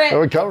cover it. That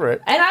would cover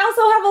it. And I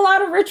also have a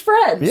lot of rich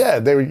friends.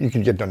 Yeah, you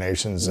could get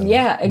donations. And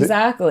yeah,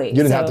 exactly. You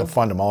didn't have to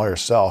fund them all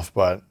yourself,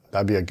 but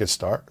that'd be a good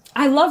start.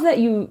 I love that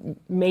you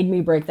made me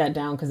break that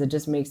down because it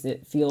just makes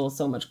it feel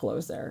so much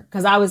closer.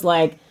 Because I was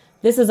like,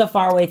 this is a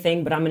faraway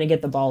thing, but I'm going to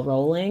get the ball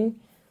rolling.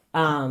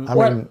 I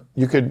mean,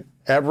 you could,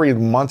 every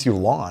month you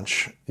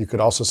launch, you could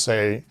also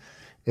say,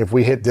 if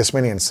we hit this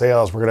many in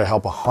sales, we're going to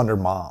help 100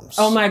 moms.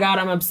 Oh my God,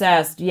 I'm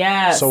obsessed.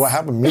 Yes. So what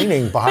happened?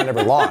 Meaning behind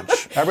every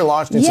launch. Every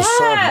launch needs to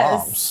serve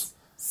moms.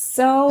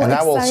 So and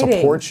that exciting. will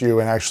support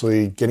you in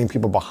actually getting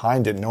people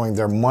behind it, knowing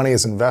their money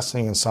is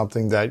investing in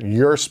something that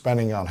you're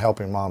spending on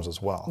helping moms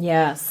as well.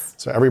 Yes.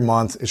 So every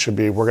month it should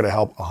be, we're going to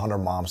help 100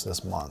 moms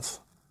this month.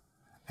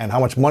 And how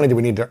much money do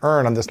we need to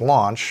earn on this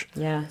launch?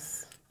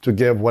 Yes. To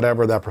give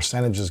whatever that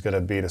percentage is going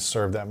to be to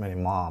serve that many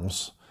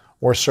moms,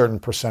 or a certain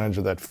percentage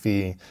of that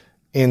fee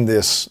in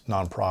this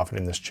nonprofit,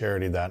 in this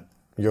charity that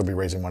you'll be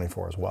raising money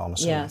for as well, I'm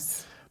assuming.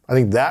 Yes. I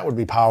think that would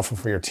be powerful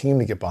for your team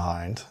to get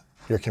behind,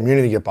 your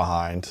community to get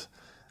behind,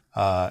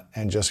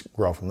 and just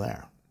grow from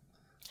there.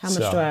 How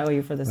much do I owe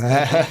you for this?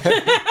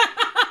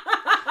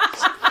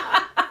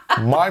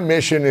 My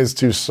mission is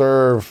to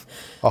serve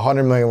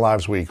 100 million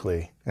lives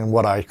weekly in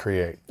what I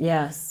create.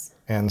 Yes.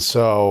 And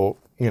so,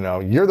 you know,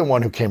 you're the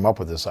one who came up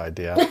with this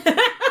idea.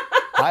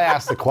 I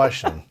asked the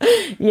question.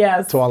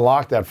 Yes. To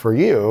unlock that for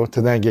you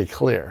to then get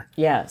clear.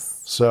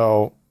 Yes.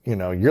 So, you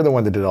know, you're the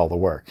one that did all the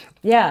work.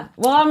 Yeah.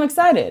 Well, I'm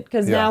excited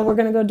because now we're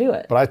going to go do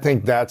it. But I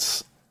think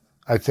the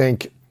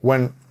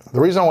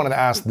reason I wanted to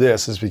ask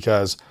this is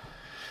because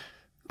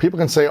people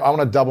can say, I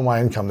want to double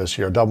my income this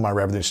year, double my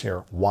revenue this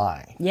year.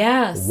 Why?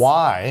 Yes.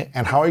 Why?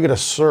 And how are you going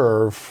to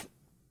serve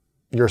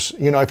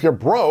if you're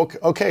broke,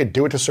 okay,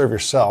 do it to serve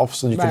yourself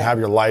so you can have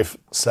your life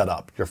set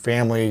up, your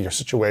family, your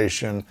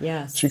situation.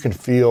 Yes. So you can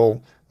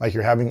feel like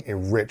you're having a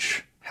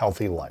rich,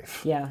 healthy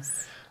life.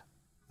 Yes.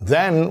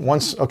 Then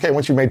once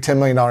you made $10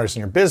 million in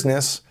your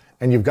business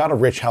and you've got a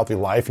rich, healthy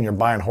life and you're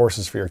buying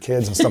horses for your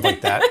kids and stuff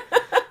like that,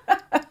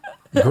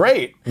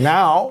 great.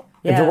 Now,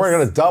 if we're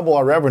going to double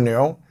our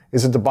revenue,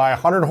 is it to buy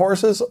 100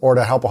 horses or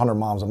to help 100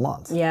 moms a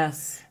month?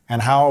 Yes.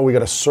 And how are we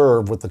going to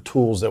serve with the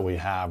tools that we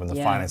have and the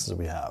finances that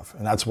we have?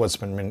 And that's what's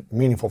been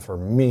meaningful for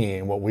me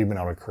and what we've been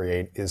able to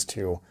create is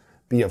to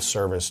be of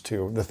service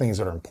to the things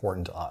that are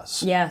important to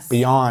us. Yes.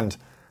 Beyond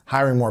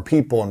hiring more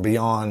people and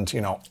beyond,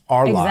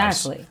 our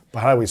lives. Exactly.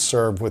 But how do we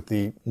serve with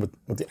the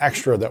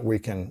extra that we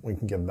can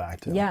give back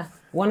to? Yeah,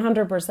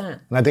 100%.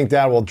 And I think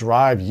that will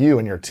drive you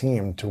and your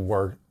team to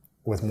work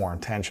with more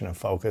intention and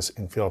focus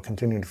and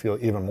continue to feel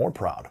even more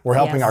proud. We're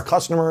helping our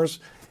customers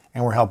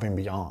and we're helping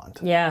beyond.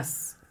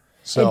 Yes.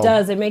 So, it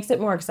does. It makes it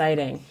more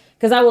exciting.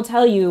 Because I will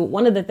tell you,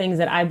 one of the things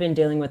that I've been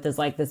dealing with is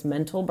like this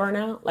mental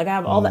burnout. Like I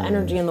have all the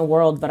energy in the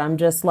world, but I'm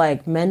just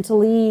like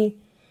mentally,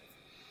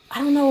 I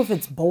don't know if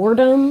it's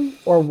boredom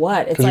or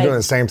what. It's because you're doing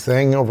the same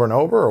thing over and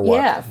over or what?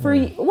 Yeah.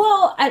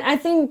 Well, I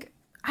think,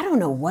 I don't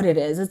know what it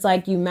is. It's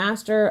like you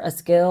master a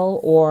skill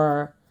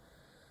or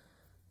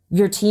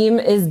your team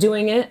is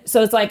doing it.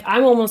 So it's like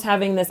I'm almost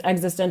having this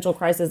existential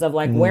crisis of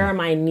like, where am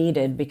I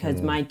needed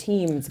because my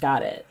team's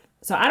got it.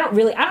 So I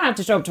don't have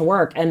to show up to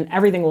work and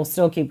everything will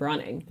still keep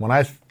running. When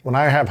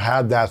I have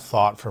had that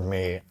thought for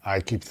me,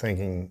 I keep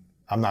thinking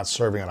I'm not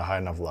serving at a high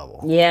enough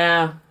level.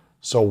 Yeah.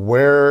 So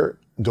where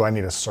do I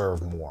need to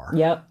serve more?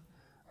 Yep.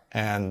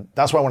 And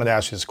that's why I wanted to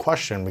ask you this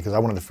question, because I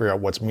wanted to figure out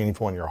what's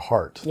meaningful in your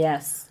heart.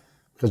 Yes.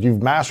 Because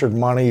you've mastered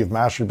money, you've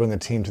mastered building a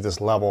team to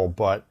this level,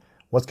 but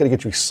what's going to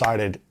get you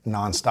excited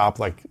nonstop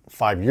like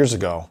 5 years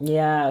ago?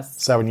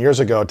 Yes. 7 years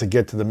ago to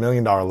get to the $1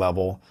 million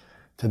level,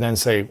 to then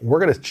say, we're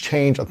going to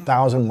change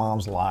 1,000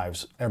 moms'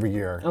 lives every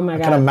year. Oh my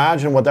God. I can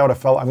imagine what that would have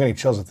felt. I'm getting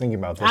chills of thinking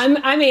about this. I'm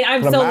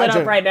so lit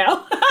up right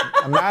now.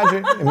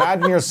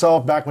 imagine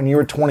yourself back when you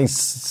were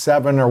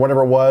 27 or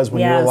whatever it was,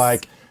 when you were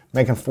like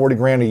making 40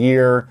 grand a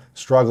year,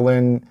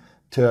 struggling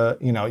to,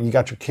 you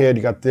got your kid,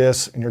 you got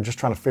this, and you're just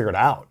trying to figure it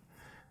out.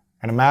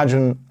 And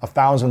imagine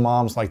 1,000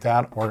 moms like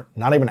that, or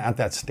not even at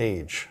that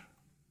stage,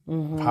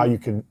 of how you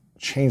could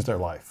change their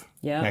life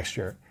next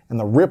year. And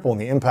the ripple and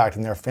the impact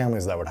in their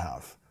families that would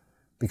have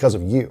because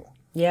of you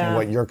and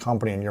what your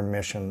company and your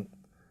mission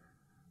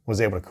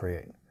was able to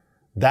create.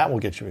 That will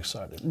get you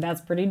excited.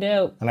 That's pretty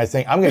dope. And I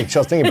think, I'm getting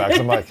chills thinking about it,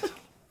 because I'm like,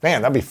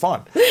 man, that'd be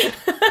fun.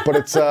 But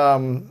it's,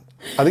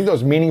 I think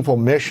those meaningful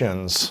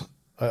missions,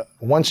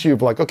 once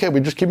you've like, okay, we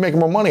just keep making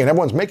more money, and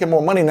everyone's making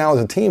more money now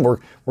as a team. We're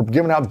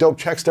giving out dope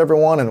checks to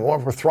everyone, and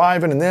we're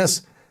thriving in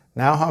this.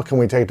 Now how can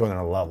we take it to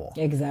another level?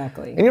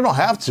 Exactly. And you don't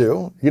have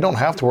to. You don't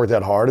have to work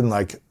that hard and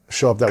like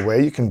show up that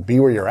way. You can be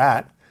where you're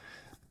at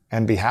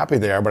and be happy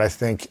there. But I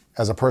think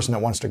as a person that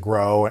wants to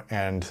grow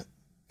and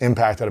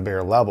impact at a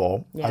bigger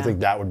level, I think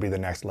that would be the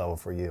next level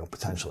for you,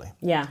 potentially.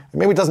 Yeah.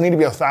 Maybe it doesn't need to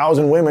be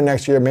 1,000 women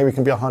next year. Maybe it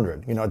can be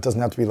 100. It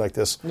doesn't have to be like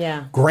this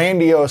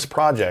grandiose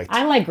project.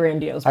 I like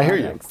grandiose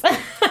projects. I hear you.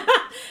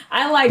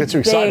 I like Gets you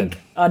big, excited.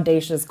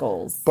 audacious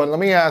goals. But let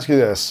me ask you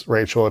this,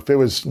 Rachel. If it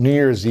was New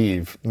Year's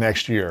Eve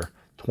next year,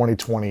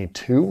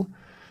 2022,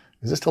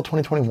 is it still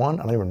 2021?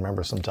 I don't even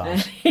remember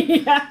sometimes.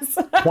 Yes.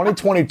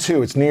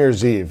 2022, it's New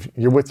Year's Eve.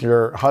 You're with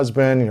your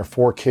husband and your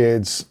 4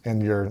 kids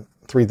and your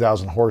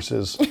 3,000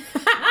 horses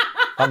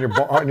on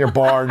your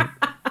barn.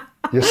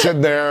 You're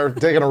sitting there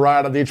taking a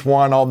ride on each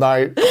one all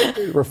night,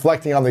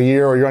 reflecting on the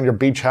year, or you're on your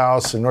beach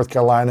house in North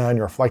Carolina and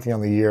you're reflecting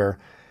on the year.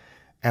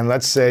 And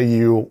let's say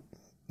you,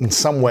 in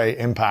some way,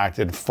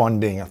 impacted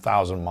funding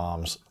 1,000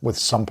 moms with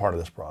some part of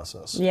this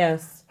process.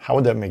 Yes. How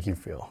would that make you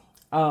feel?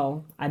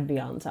 Oh, I'd be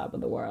on top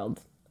of the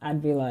world.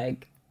 I'd be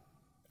like,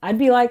 I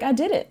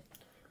did it,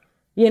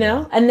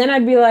 And then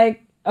I'd be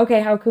like,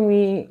 okay, how can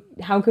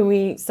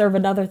we serve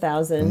another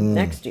 1,000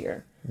 next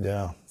year?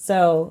 Yeah.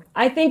 So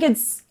I think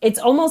it's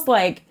almost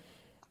like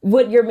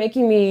what you're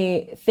making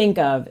me think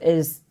of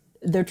is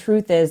the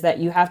truth is that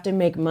you have to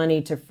make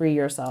money to free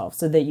yourself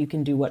so that you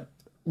can do what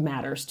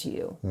matters to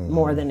you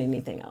more than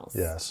anything else.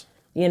 Yes.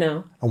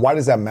 And why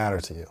does that matter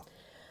to you?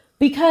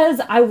 Because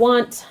I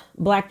want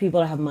Black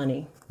people to have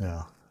money.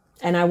 Yeah.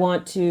 And I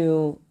want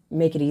to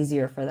make it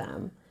easier for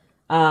them.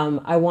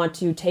 I want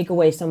to take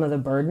away some of the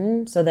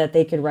burden so that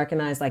they could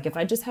recognize, like, if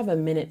I just have a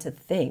minute to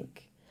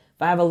think,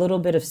 if I have a little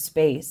bit of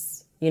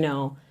space,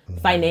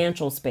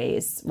 financial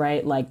space,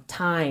 right? Like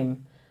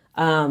time,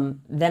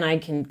 then I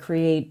can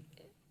create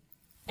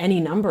any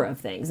number of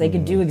things. They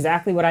could do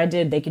exactly what I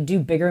did. They could do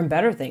bigger and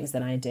better things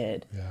than I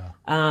did. Yeah.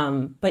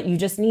 But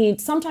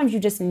sometimes you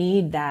just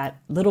need that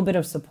little bit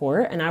of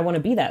support, and I want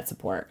to be that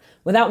support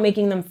without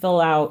making them fill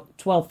out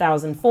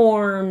 12,000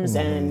 forms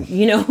and,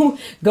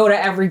 go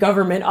to every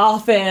government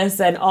office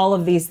and all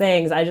of these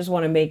things. I just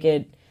want to make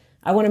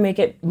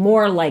it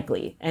more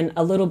likely and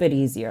a little bit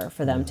easier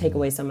for them, take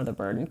away some of the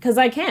burden, because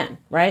I can,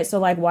 right? So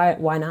like,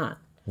 why not?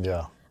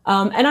 Yeah.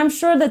 And I'm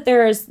sure that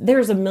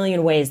there's a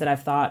million ways that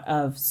I've thought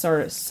of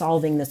sort of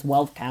solving this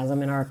wealth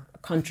chasm in our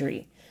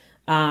country.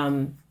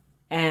 And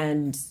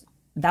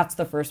that's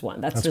the first one.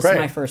 That's just great.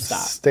 My first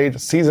stop.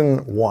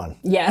 Season 1.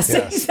 Yes.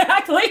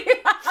 Exactly.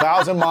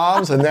 1,000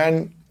 moms, and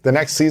then the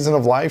next season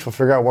of life, we'll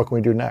figure out what can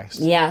we do next.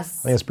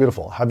 Yes. I think it's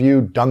beautiful. Have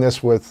you done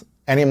this with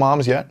any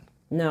moms yet?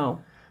 No.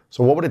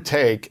 So what would it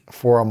take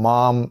for a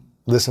mom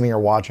listening or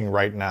watching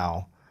right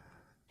now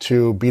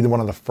to be one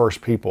of the first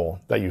people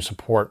that you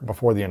support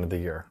before the end of the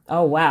year?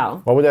 Oh,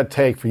 wow. What would that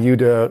take for you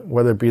to,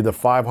 whether it be the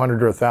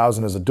 500 or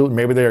 1,000 as a dude,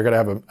 maybe they're going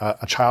to have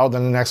a child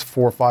in the next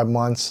 4 or 5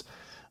 months.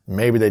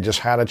 Maybe they just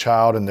had a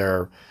child and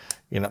they're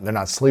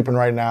not sleeping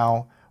right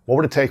now. What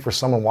would it take for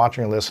someone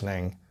watching or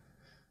listening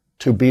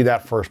to be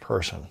that first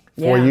person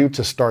for you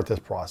to start this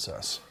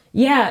process?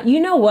 Yeah, you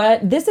know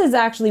what? This is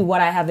actually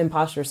what I have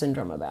imposter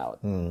syndrome about,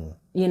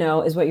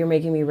 is what you're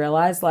making me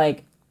realize.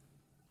 Like,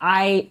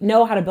 I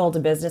know how to build a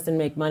business and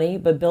make money,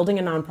 but building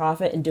a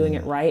nonprofit and doing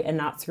it right and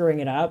not screwing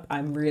it up,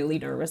 I'm really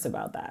nervous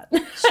about that.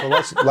 So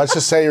let's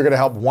just say you're going to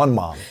help one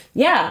mom.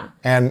 Yeah.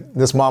 And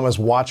this mom is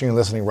watching and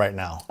listening right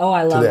now. Oh,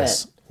 I love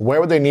it. Where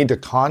would they need to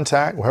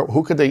contact?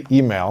 Who could they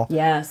email?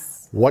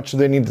 Yes. What should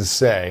they need to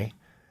say?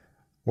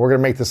 We're going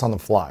to make this on the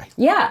fly.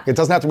 Yeah. It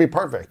doesn't have to be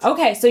perfect.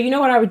 Okay, so you know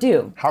what I would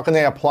do? How can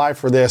they apply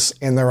for this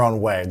in their own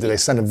way? Do they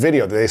send a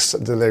video? Do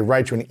they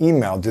write you an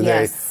email? Do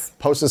they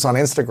post this on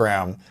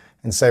Instagram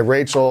and say,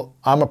 Rachel,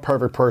 I'm a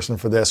perfect person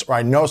for this, or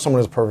I know someone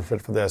who's a perfect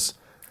fit for this.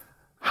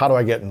 How do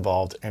I get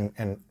involved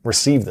and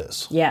receive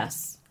this?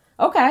 Yes.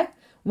 Okay.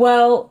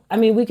 Well, I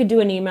mean, we could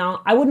do an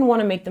email. I wouldn't want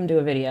to make them do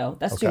a video.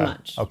 That's too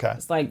much. Okay.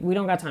 It's like, we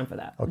don't got time for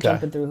that. Okay.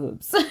 Jumping through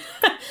hoops.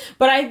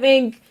 But I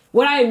think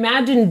what I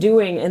imagine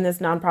doing in this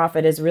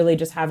nonprofit is really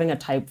just having a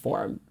type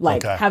form,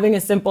 like having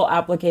a simple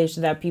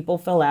application that people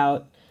fill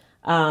out.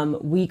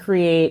 We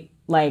create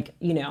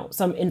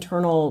some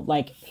internal,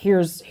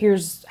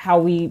 here's how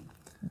we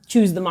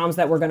choose the moms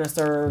that we're going to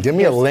serve. Give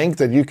me a link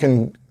that you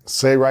can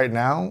say right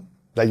now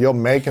that you'll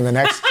make in the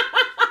next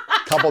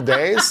couple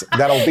days.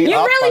 That'll be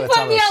up by the time. You really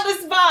put me on the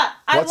spot.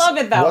 I love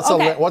it though.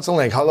 What's the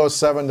link?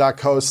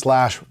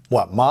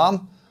 hello7.co/what?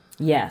 Mom?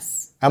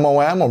 Yes.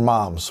 MOM or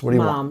moms? What do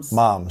you want?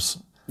 Moms.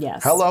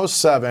 Yes.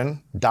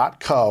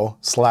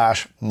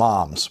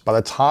 hello7.co/moms. By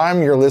the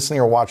time you're listening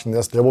or watching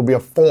this, there will be a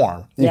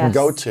form you can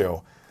go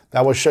to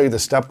that will show you the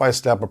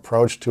step-by-step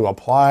approach to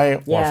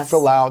apply or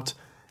fill out,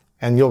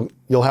 and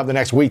you'll have the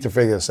next week to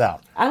figure this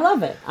out. I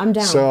love it. I'm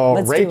down.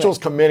 So Rachel's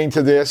committing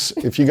to this.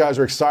 If you guys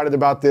are excited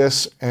about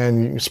this,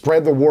 and you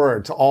spread the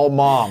word to all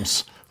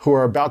moms who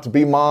are about to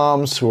be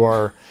moms, who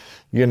are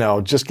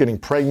just getting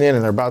pregnant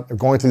and they're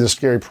going through this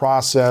scary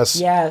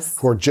process,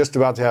 who are just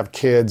about to have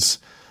kids.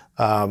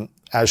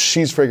 As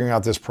she's figuring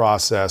out this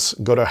process,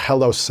 go to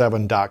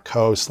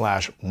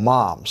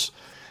hello7.co/moms.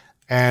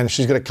 And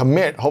she's going to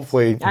commit,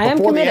 hopefully,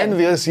 before the end of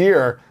this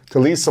year, to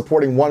at least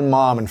supporting one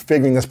mom and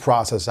figuring this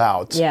process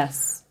out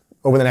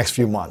over the next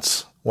few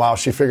months. While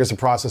she figures the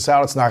process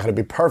out, it's not going to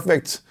be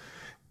perfect.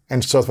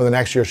 And so for the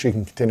next year, she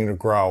can continue to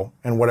grow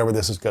in whatever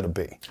this is going to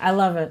be. I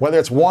love it. Whether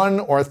it's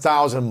 1 or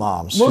 1,000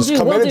 moms. We'll do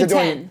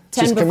 10.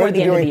 10 before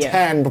the end of the year.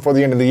 10 before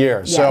the end of the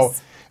year. Yes. So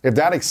if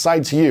that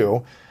excites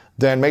you,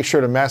 then make sure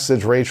to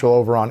message Rachel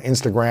over on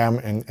Instagram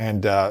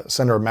and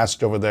send her a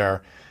message over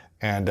there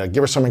and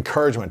give her some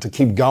encouragement to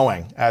keep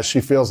going as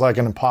she feels like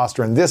an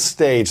imposter in this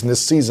stage, in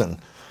this season.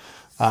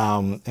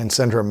 And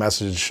send her a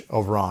message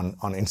over on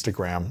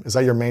Instagram. Is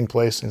that your main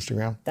place,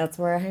 Instagram? That's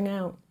where I hang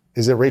out.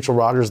 Is it Rachel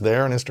Rodgers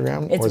there on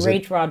Instagram? It's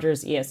Rach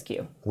Rodgers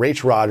ESQ.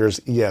 Rach Rodgers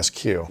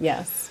ESQ.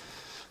 Yes.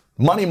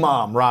 Money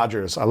Mom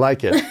Rodgers. I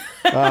like it.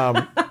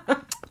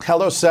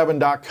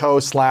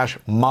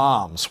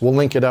 hello7.co/moms. We'll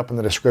link it up in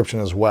the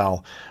description as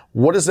well.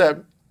 What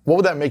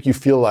would that make you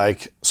feel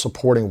like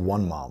supporting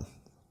one mom?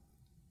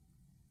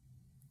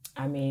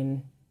 I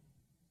mean,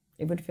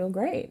 it would feel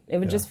great. It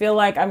would just feel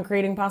like I'm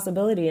creating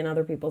possibility in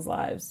other people's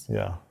lives.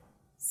 Yeah.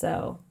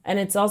 So, and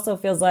it also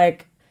feels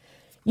like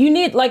you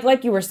need,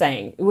 like you were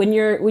saying, when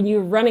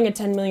you're running a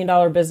 $10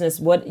 million business,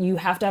 you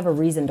have to have a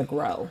reason to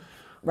grow.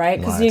 Right?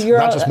 Because you're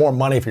not just more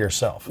money for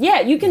yourself.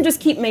 Yeah, you can just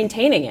keep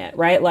maintaining it,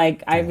 right?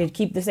 Like I could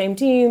keep the same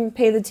team,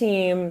 pay the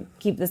team,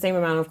 keep the same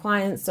amount of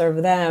clients,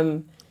 serve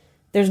them.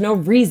 There's no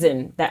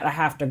reason that I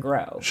have to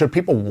grow. Should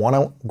people want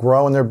to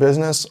grow in their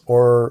business,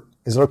 or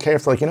is it okay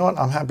if they're like, you know what,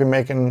 I'm happy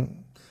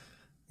making,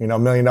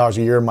 $1 million a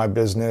year in my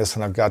business,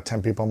 and I've got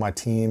 10 people on my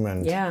team,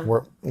 and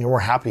we're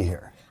happy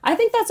here. I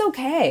think that's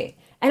okay,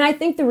 and I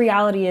think the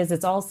reality is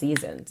it's all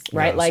seasons,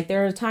 right? Yes. Like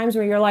there are times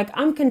where you're like,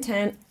 I'm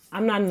content.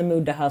 I'm not in the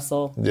mood to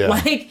hustle. Yeah.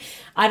 Like,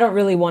 I don't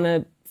really want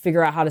to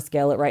figure out how to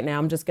scale it right now.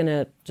 I'm just going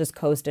to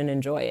coast and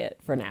enjoy it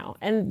for now.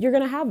 And you're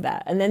going to have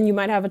that. And then you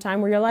might have a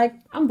time where you're like,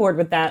 I'm bored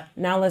with that.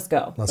 Now let's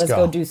go. Let's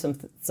go do some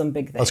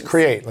big things. Let's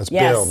create. Let's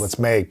build. Let's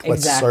make.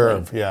 Let's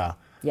serve. Yeah.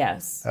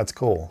 Yes. That's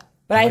cool.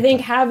 But I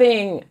think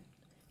having,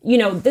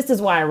 this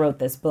is why I wrote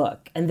this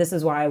book. And this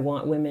is why I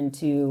want women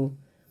to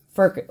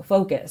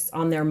focus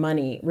on their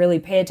money, really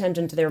pay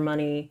attention to their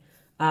money,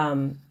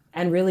 and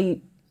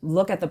really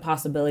look at the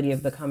possibility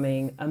of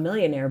becoming a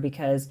millionaire,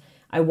 because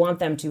I want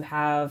them to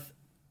have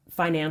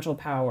financial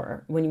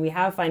power. When we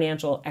have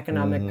financial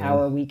economic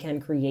power, we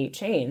can create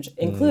change,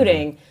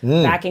 including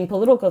backing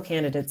political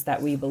candidates that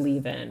we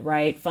believe in,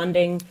 right?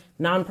 Funding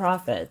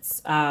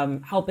nonprofits,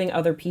 helping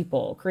other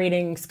people,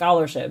 creating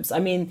scholarships. I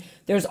mean,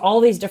 there's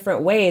all these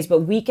different ways,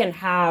 but we can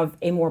have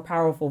a more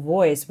powerful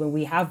voice when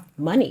we have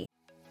money.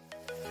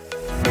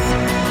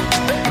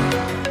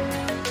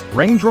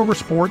 Range Rover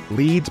Sport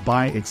leads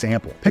by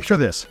example. Picture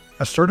this.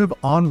 Assertive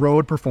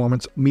on-road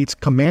performance meets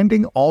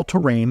commanding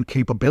all-terrain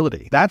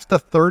capability. That's the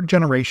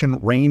third-generation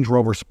Range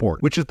Rover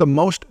Sport, which is the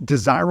most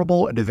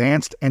desirable,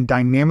 advanced, and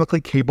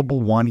dynamically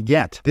capable one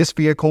yet. This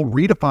vehicle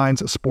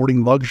redefines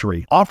sporting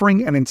luxury,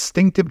 offering an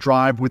instinctive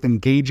drive with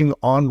engaging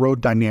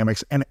on-road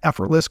dynamics and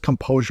effortless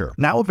composure.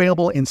 Now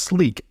available in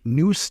sleek,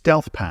 new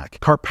Stealth Pack,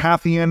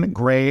 Carpathian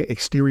gray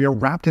exterior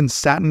wrapped in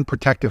satin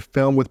protective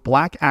film with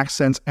black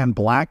accents and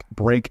black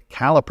brake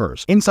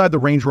calipers. Inside the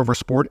Range Rover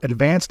Sport,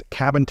 advanced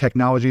cabin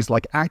technologies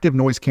like active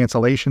noise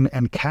cancellation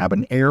and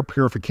cabin air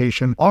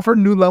purification offer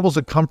new levels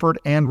of comfort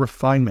and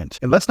refinement.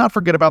 And let's not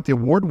forget about the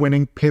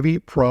award-winning Pivi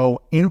Pro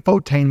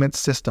infotainment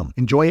system.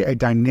 Enjoy a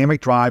dynamic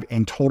drive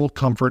and total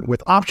comfort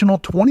with optional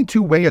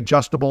 22-way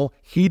adjustable,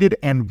 heated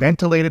and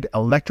ventilated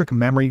electric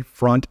memory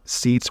front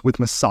seats with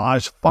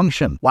massage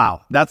function.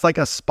 Wow, that's like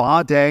a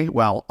spa day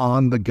while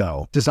on the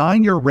go.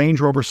 Design your Range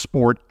Rover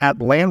Sport at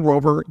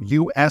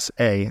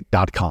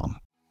LandRoverUSA.com.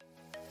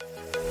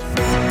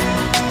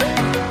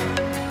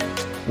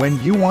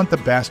 When you want the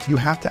best, you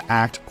have to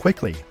act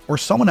quickly, or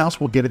someone else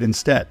will get it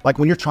instead. Like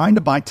when you're trying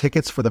to buy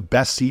tickets for the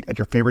best seat at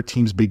your favorite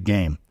team's big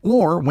game.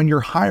 Or when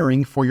you're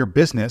hiring for your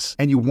business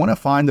and you want to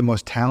find the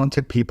most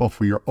talented people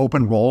for your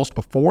open roles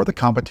before the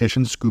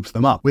competition scoops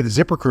them up. With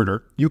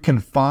ZipRecruiter, you can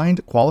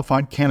find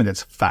qualified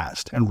candidates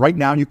fast. And right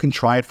now you can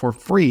try it for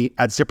free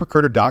at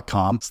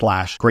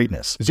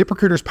ZipRecruiter.com/greatness.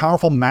 ZipRecruiter's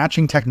powerful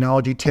matching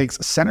technology takes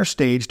center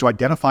stage to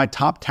identify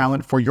top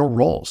talent for your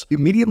roles.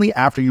 Immediately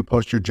after you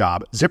post your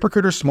job,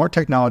 ZipRecruiter's smart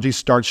technology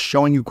starts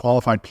showing you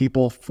qualified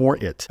people for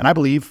it. And I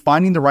believe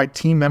finding the right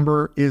team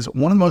member is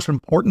one of the most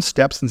important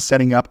steps in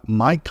setting up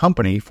my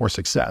company for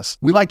success.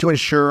 We like to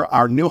ensure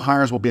our new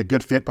hires will be a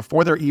good fit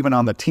before they're even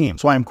on the team.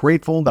 So I am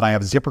grateful that I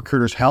have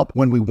ZipRecruiter's help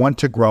when we want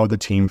to grow the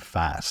team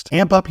fast.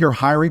 Amp up your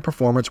hiring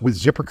performance with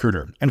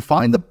ZipRecruiter and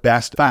find the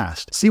best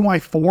fast. See why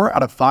 4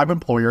 out of 5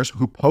 employers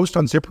who post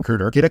on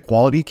ZipRecruiter get a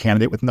quality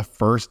candidate within the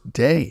first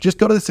day. Just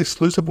go to this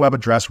exclusive web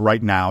address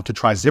right now to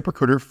try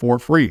ZipRecruiter for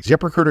free.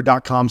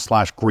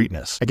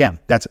 ZipRecruiter.com/greatness. Again,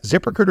 that's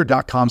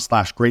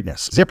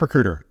ZipRecruiter.com/greatness.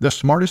 ZipRecruiter, the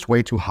smartest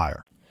way to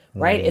hire.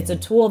 Right? It's a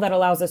tool that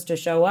allows us to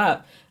show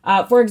up.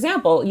 For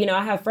example,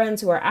 I have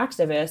friends who are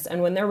activists,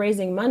 and when they're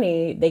raising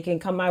money, they can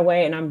come my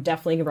way and I'm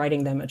definitely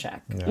writing them a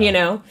check,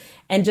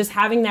 and just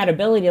having that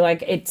ability,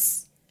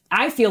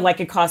 I feel like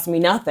it costs me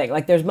nothing.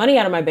 Like there's money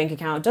out of my bank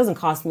account. It doesn't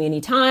cost me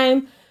any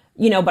time,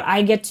 but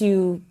I get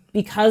to,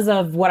 because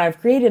of what I've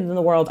created in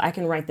the world, I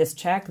can write this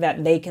check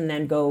that they can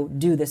then go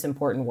do this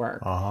important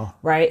work.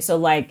 Right. So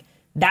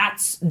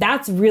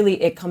that's really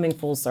it coming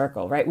full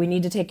circle, right? We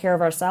need to take care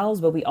of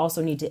ourselves, but we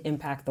also need to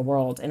impact the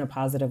world in a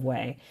positive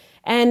way.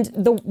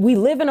 And we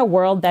live in a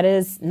world that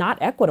is not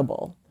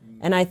equitable.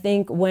 And I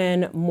think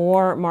when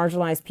more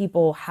marginalized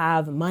people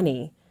have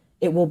money,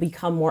 it will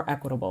become more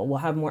equitable. We'll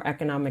have more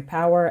economic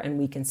power and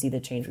we can see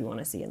the change we want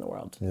to see in the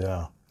world.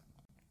 Yeah.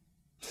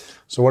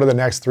 So what are the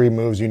next 3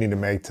 moves you need to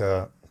make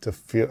to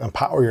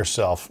empower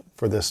yourself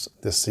for this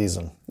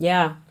season?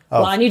 Yeah.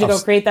 Well, I need to go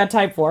create that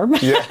type form.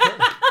 Yeah.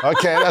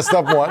 Okay, that's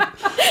step 1.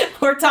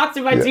 Or talk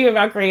to my team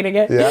about creating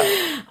it. Yeah.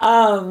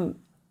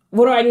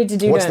 What do I need to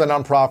do? What's the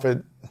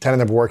nonprofit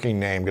tentative working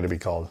name going to be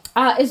called?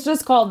 It's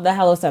just called the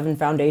Hello 7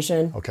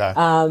 Foundation. Okay.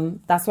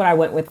 That's what I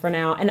went with for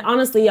now. And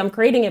honestly, I'm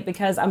creating it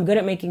because I'm good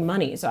at making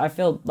money. So I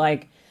feel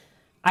like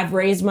I've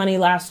raised money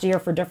last year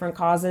for different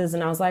causes.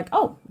 And I was like,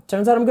 oh,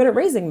 turns out I'm good at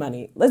raising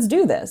money. Let's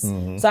do this.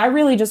 Mm-hmm. So I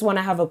really just want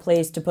to have a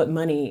place to put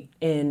money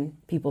in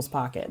people's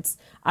pockets.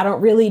 I don't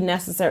really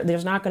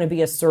there's not going to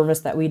be a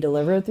service that we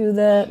deliver through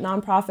the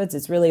nonprofits.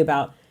 It's really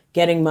about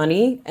getting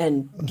money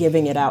and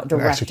giving it out,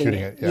 directing executing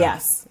it. Yeah.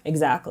 Yes,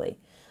 exactly.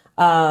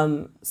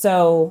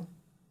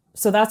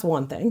 So that's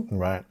one thing.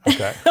 Right.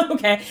 Okay.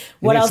 Okay.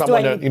 What else do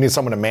I need? You need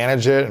someone to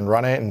manage it and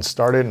run it and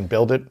start it and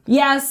build it?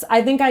 Yes,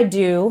 I think I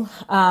do.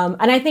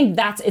 And I think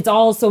it's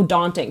all so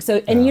daunting.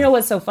 So, and you know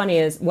what's so funny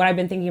is what I've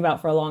been thinking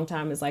about for a long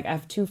time is I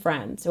have 2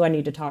 friends who I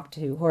need to talk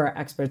to who are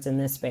experts in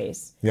this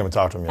space. You haven't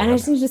talked to them yet. And I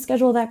just need to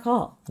schedule that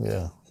call.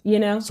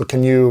 Yeah. So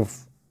can you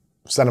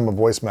send them a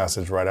voice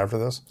message right after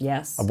this?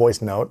 Yes. A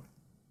voice note?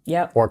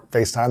 Yep. Or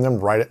FaceTime them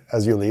right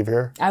as you leave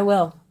here? I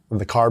will. With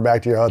the car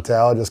back to your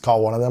hotel, just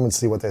call one of them and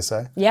see what they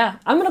say? Yeah,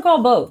 I'm going to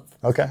call both.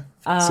 Okay.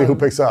 See who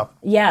picks up.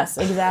 Yes,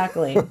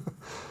 exactly.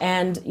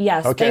 And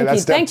yes, okay, thank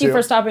you. Thank 2. you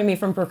for stopping me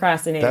from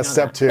procrastinating. That's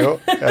step 2.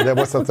 And then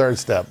what's the 3rd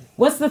step?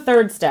 What's the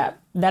 3rd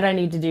step that I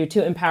need to do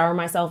to empower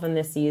myself in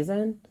this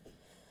season?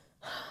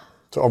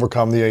 To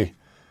overcome the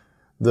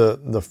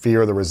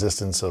fear, the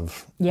resistance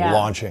of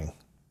launching.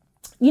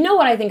 You know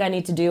what I think I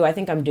need to do? I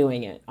think I'm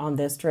doing it on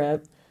this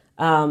trip.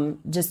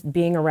 Just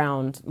being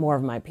around more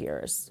of my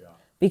peers. Yeah.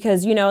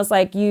 Because, it's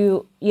like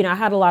I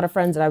had a lot of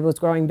friends that I was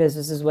growing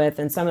businesses with,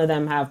 and some of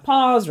them have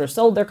paused or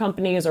sold their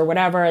companies or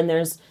whatever. And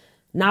there's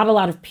not a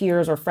lot of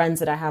peers or friends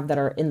that I have that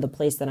are in the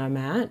place that I'm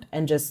at.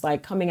 And just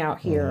like coming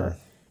out here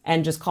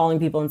and just calling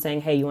people and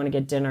saying, hey, you want to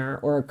get dinner,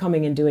 or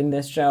coming and doing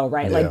this show,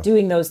 right? Yeah. Like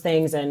doing those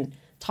things and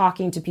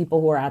talking to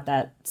people who are at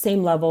that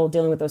same level,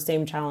 dealing with those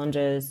same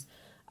challenges.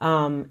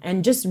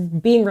 And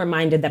just being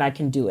reminded that I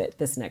can do it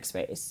this next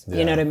phase. Yeah.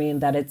 You know what I mean?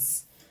 That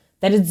it's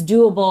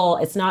doable,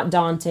 it's not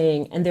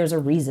daunting, and there's a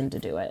reason to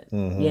do it.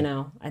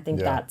 Mm-hmm. I think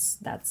that's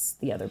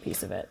the other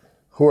piece of it.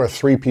 Who are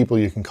 3 people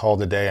you can call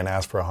today and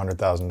ask for a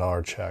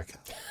 $100,000 check?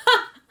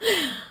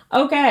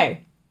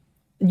 Okay.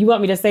 You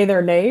want me to say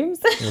their names?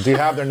 Do you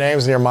have their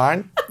names in your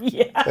mind?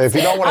 Yeah. If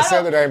you don't want to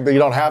say their name, but you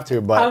don't have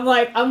to. But I'm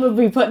going to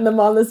be putting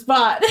them on the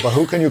spot. But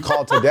who can you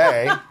call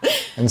today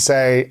and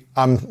say,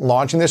 I'm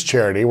launching this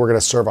charity. We're going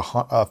to serve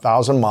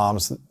 1,000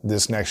 moms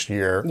this next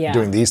year,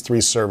 doing these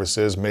 3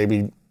 services,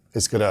 maybe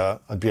is going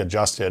to be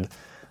adjusted.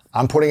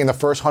 I'm putting in the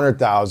first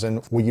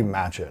 100,000. Will you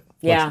match it?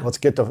 Yeah. Let's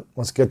get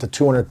to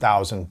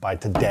 200,000 by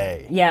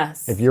today.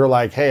 Yes. If you're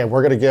like, hey,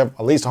 we're going to give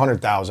at least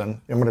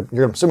 100,000,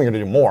 you're assuming you're going to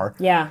do more.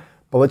 Yeah.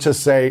 But let's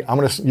just say you're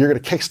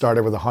going to kickstart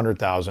it with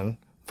 100,000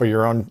 for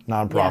your own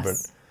nonprofit,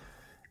 Yes.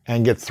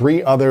 and get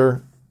 3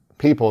 other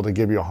people to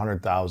give you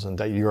 100,000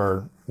 that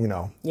you're,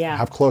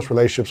 have close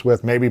relationships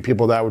with. Maybe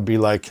people that would be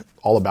like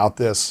all about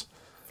this.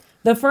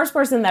 The first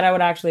person that I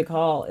would actually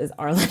call is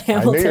Arlen Hamilton.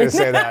 I knew you were going to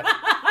say that.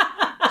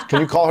 Can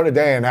you call her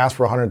today and ask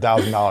for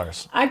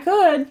 $100,000? I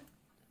could.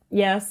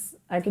 Yes,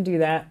 I could do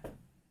that.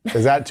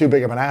 Is that too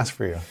big of an ask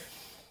for you?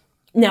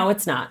 No,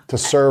 it's not. To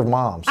serve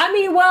moms? I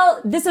mean,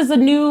 well, this is a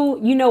new,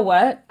 you know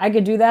what? I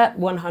could do that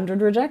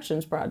 100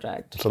 rejections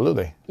project.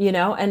 Absolutely.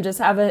 And just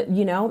have it,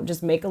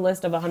 just make a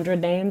list of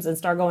 100 names and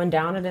start going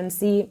down it and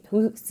see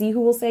who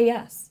will say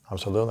yes.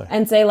 Absolutely.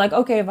 And say like,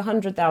 okay, if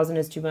 100,000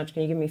 is too much,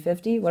 can you give me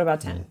 50? What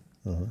about 10?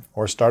 Mm-hmm.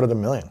 Or start at $1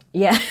 million.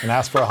 Yeah. And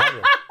ask for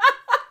 100.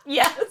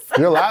 Yes.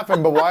 You're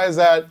laughing, but why is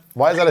that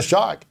a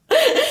shock?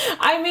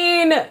 I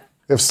mean,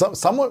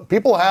 if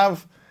people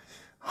have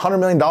 $100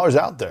 million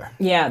out there.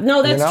 Yeah,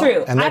 no, that's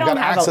true. And they've got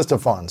access to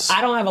funds.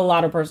 I don't have a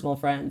lot of personal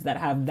friends that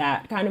have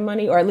that kind of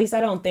money, or at least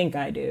I don't think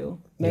I do.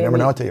 Maybe, you never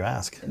know until you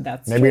ask.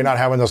 That's Maybe true. You're not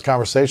having those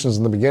conversations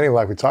in the beginning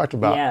like we talked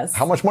about. Yes.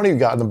 How much money you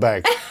got in the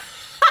bank?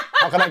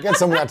 How can I get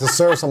some of that to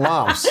serve some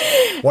moms?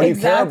 What do you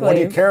care? What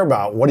do you care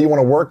about? What do you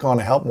want to work on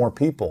to help more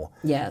people?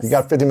 Yes. You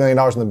got $50 million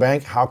in the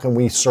bank. How can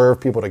we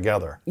serve people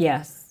together?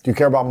 Yes. Do you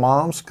care about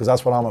moms? Because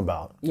that's what I'm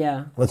about.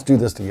 Yeah. Let's do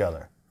this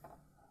together.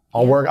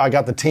 I'll work. I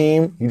got the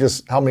team. You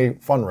just help me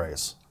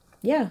fundraise.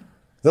 Yeah.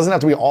 It doesn't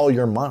have to be all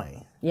your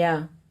money.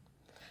 Yeah.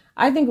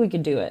 I think we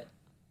could do it.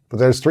 But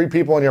there's 3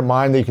 people in your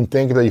mind that you can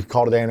think of that you can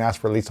call today and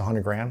ask for at least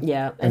 $100,000.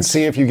 Yeah. And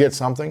see if you get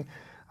something.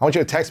 I want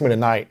you to text me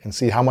tonight and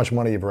see how much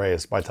money you've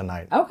raised by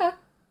tonight. Okay.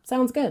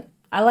 Sounds good.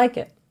 I like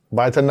it.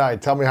 By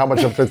tonight, tell me how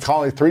much. If it's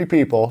calling 3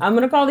 people, I'm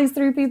going to call these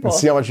 3 people. and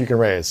see how much you can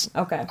raise.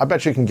 Okay. I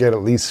bet you can get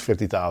at least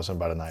 50,000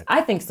 by tonight.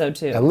 I think so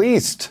too. At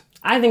least.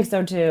 I think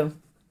so too.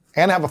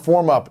 And have a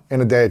form up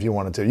in a day if you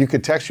wanted to. You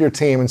could text your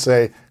team and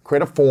say,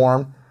 create a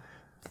form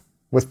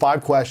with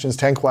 5 questions,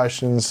 10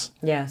 questions.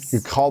 Yes.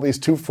 You call these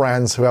 2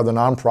 friends who have the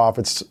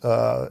nonprofits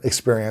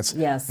experience.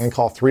 Yes. And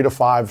call 3 to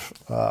 5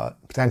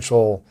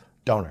 potential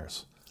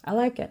donors. I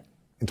like it.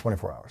 In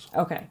 24 hours.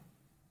 Okay.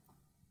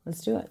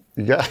 Let's do it.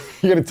 You're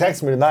gonna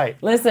text me tonight.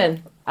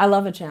 Listen, I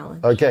love a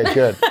challenge. Okay,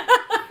 good.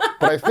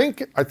 But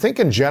I think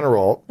in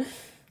general,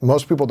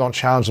 most people don't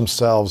challenge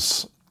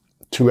themselves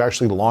to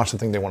actually launch the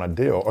thing they want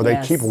to do, or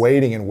they keep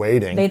waiting and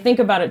waiting. They think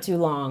about it too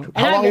long.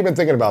 How long have you been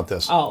thinking about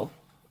this? Oh,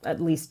 at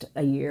least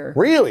a year.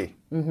 Really?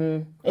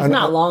 Mm-hmm. If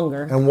not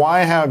longer. And why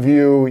have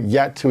you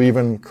yet to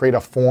even create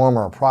a form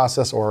or a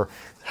process or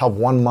help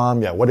one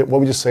mom yet? What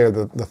would you say are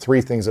the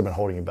 3 things that have been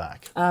holding you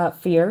back?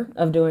 Fear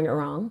of doing it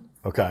wrong.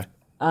 Okay.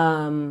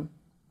 I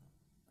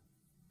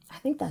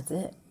think that's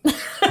it.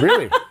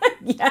 Really?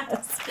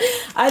 Yes.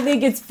 I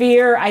think it's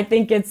fear. I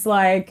think it's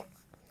like,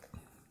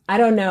 I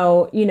don't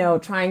know,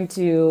 trying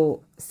to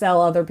sell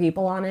other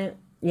people on it,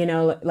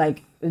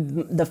 like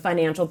the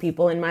financial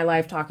people in my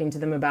life, talking to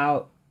them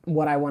about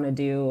what I want to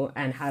do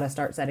and how to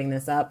start setting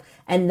this up,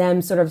 and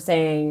them sort of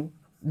saying,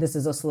 this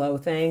is a slow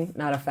thing,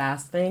 not a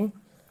fast thing.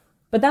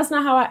 But that's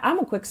not how I'm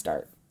a quick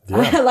start.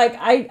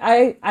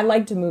 Yeah. I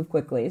like to move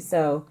quickly.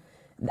 So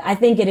I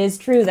think it is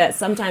true that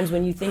sometimes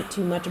when you think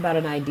too much about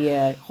an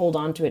idea, hold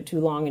on to it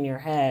too long in your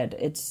head,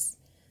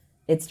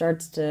 it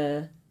starts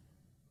to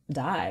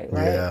die,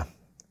 right? Yeah.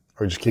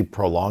 Or just keep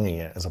prolonging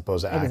it as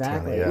opposed to acting.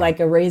 Exactly. Yeah. Like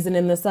a raisin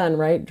in the sun,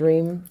 right?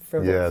 Dream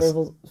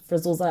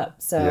frizzles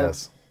up. So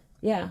yes.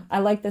 Yeah, I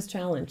like this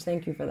challenge.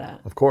 Thank you for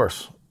that. Of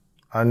course.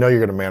 I know you're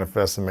going to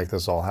manifest and make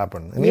this all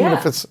happen. And even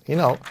if it's,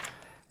 whether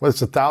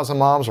it's 1,000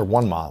 moms or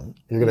 1 mom,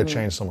 you're going to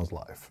change someone's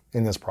life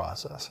in this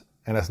process.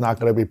 And it's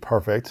not going to be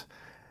perfect.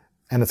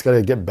 And it's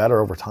going to get better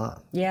over time.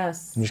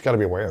 Yes. You just got to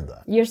be aware of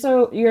that. You're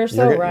so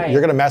right.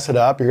 You're going to mess it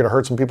up. You're going to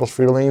hurt some people's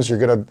feelings. You're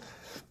going to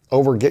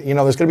there's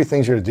going to be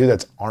things you're going to do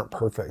that aren't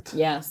perfect.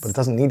 Yes. But it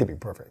doesn't need to be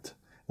perfect.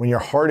 When your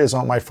heart is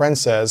on, my friend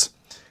says,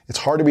 it's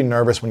hard to be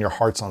nervous when your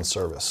heart's on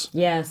service.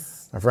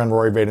 Yes. My friend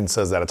Rory Vaden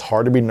says that. It's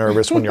hard to be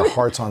nervous when your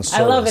heart's on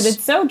service. I love it.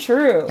 It's so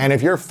true. And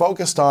if you're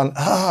focused on,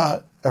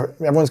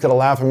 everyone's going to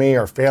laugh at me,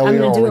 or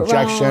failure, or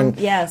rejection.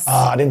 Yes.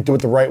 I didn't do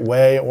it the right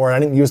way, or I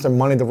didn't use the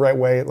money the right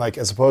way, like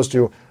as opposed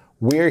to,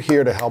 we're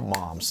here to help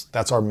moms.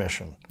 That's our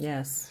mission.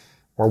 Yes.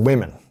 Or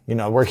women.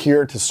 We're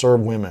here to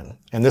serve women.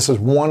 And this is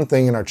one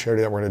thing in our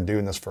charity that we're going to do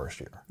in this first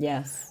year.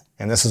 Yes.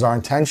 And this is our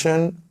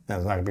intention. And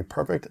it's not going to be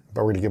perfect,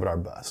 but we're going to give it our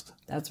best.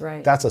 That's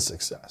right. That's a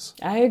success.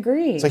 I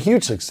agree. It's a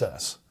huge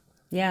success.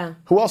 Yeah.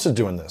 Who else is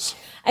doing this?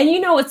 And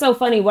what's so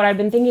funny? What I've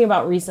been thinking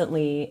about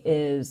recently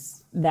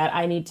is that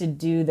I need to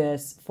do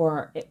this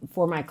for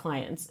my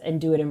clients and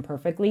do it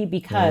imperfectly,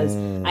 because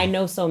I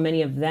know so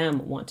many of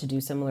them want to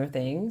do similar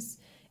things,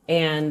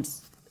 and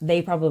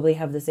they probably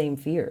have the same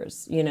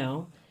fears,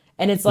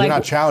 And it's You're like,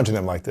 not challenging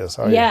them like this,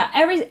 are you? yeah,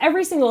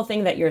 every single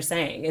thing that you're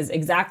saying is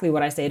exactly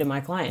what I say to my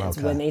clients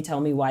when they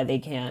tell me why they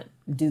can't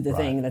do the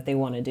thing that they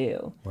want to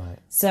do. Right.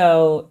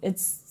 So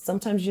it's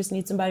sometimes you just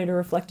need somebody to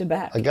reflect it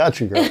back. I got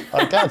you, girl.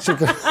 I got you,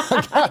 girl.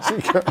 I got you,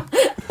 girl.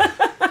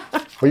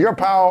 But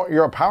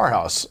you're a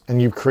powerhouse,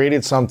 and you've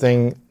created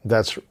something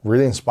that's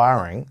really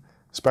inspiring,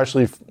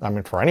 especially,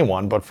 for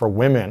anyone, but for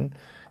women,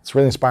 it's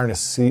really inspiring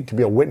to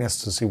be a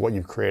witness to see what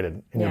you've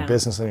created in your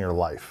business and in your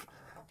life.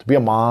 To be a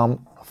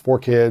mom, 4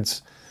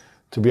 kids,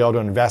 to be able to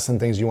invest in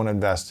things you want to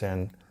invest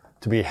in,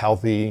 to be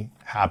healthy,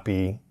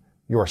 happy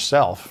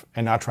yourself,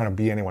 and not trying to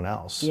be anyone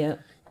else,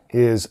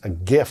 is a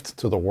gift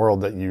to the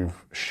world that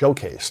you've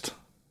showcased.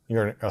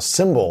 You're a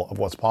symbol of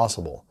what's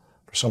possible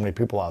for so many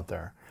people out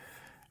there.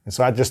 And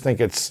so I just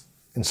think it's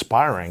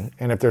inspiring.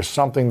 And if there's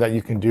something that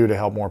you can do to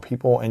help more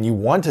people and you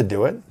want to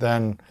do it,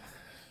 then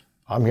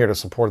I'm here to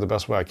support it the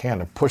best way I can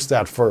and push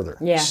that further.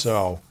 Yeah.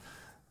 So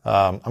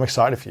I'm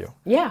excited for you.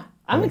 Yeah,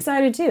 I'm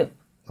excited too.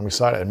 I'm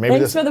excited. Maybe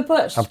Thanks for the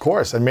push. Of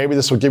course. And maybe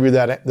this will give you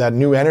that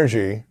new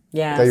energy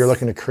that you're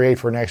looking to create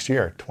for next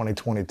year,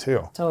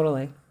 2022.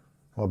 Totally.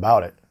 What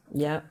about it?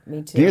 Yeah,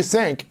 me too. Do you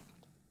think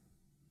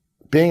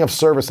being of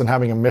service and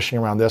having a mission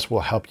around this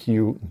will help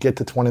you get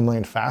to 20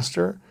 million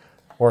faster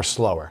or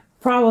slower?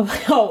 Probably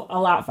a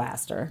lot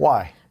faster.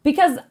 Why?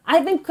 Because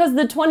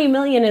the 20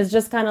 million is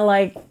just kind of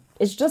like,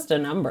 it's just a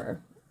number.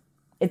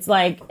 It's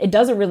like, it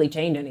doesn't really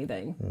change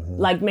anything.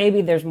 Like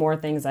maybe there's more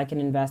things I can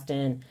invest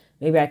in.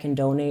 Maybe I can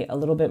donate a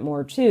little bit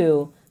more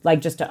too, like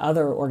just to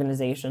other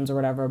organizations or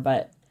whatever,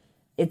 but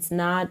it's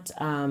not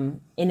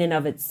in and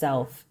of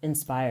itself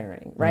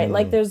inspiring, right?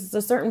 Like there's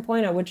a certain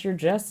point at which you're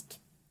just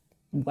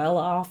well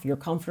off, you're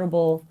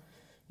comfortable,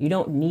 you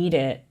don't need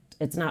it.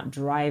 It's not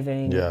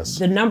driving. Yes.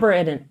 The number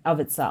in and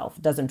of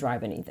itself doesn't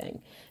drive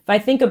anything. If I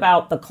think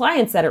about the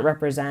clients that it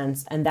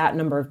represents and that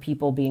number of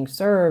people being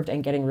served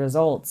and getting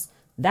results,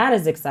 that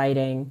is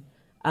exciting.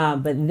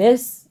 But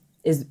this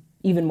is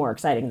even more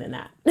exciting than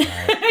that,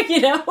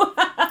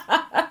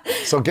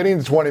 So getting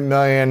to 20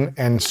 million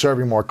and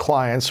serving more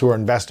clients who are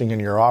investing in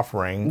your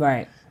offering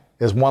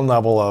is one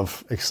level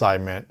of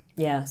excitement.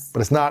 Yes.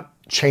 But it's not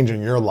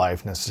changing your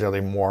life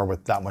necessarily more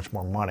with that much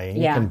more money.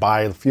 You can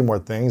buy a few more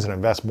things and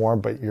invest more,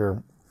 but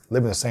you're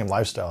living the same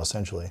lifestyle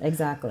essentially.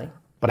 Exactly.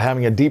 But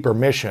having a deeper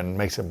mission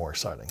makes it more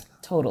exciting.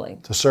 Totally.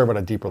 To serve at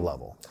a deeper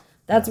level.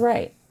 That's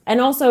right. And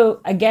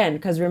also, again,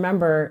 because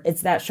remember,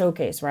 it's that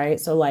showcase, right?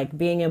 So like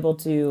being able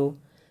to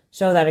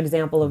show that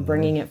example of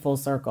bringing it full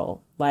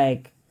circle.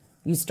 Like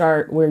you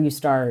start where you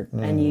start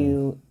and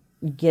you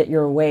get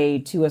your way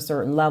to a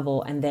certain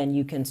level and then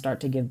you can start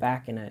to give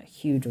back in a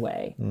huge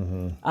way.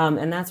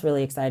 And that's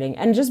really exciting.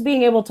 And just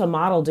being able to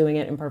model doing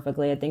it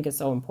imperfectly, I think is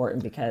so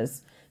important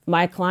because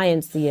my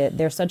clients see it.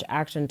 They're such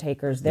action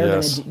takers.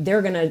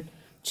 They're gonna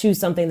choose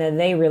something that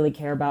they really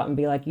care about and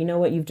be like, you know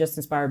what, you've just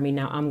inspired me.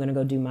 Now I'm going to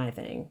go do my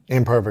thing.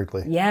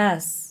 Imperfectly.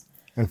 Yes.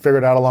 And figure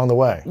it out along the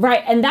way.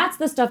 Right. And that's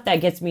the stuff that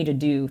gets me to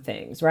do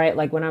things, right?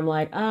 Like when I'm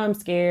like, oh, I'm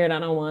scared, I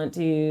don't want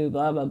to,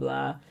 blah, blah,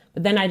 blah.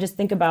 But then I just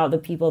think about the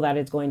people that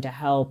it's going to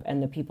help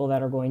and the people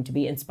that are going to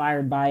be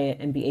inspired by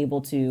it and be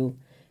able to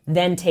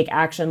then take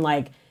action,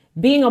 like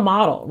being a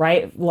model,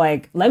 right?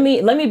 Like, let me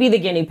be the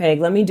guinea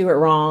pig. Let me do it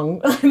wrong.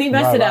 Let me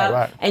mess it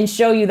up and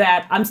show you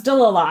that I'm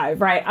still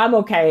alive, right? I'm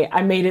okay.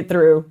 I made it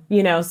through,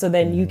 so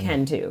then you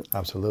can too.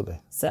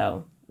 Absolutely.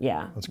 So,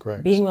 yeah. That's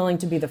great. Being willing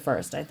to be the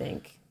first, I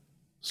think.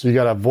 So you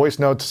got a voice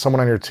note to someone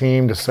on your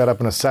team to set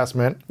up an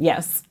assessment.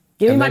 Yes.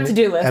 Give me my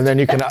to-do list. And then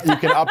you can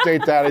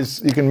update that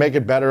as you can make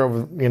it better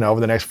over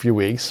the next few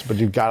weeks, but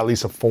you've got at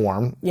least a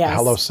form. Yes.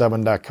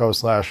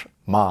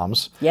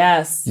 hello7.co/moms.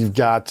 Yes. You've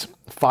got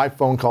 5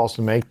 phone calls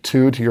to make,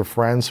 2 to your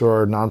friends who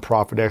are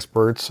nonprofit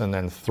experts, and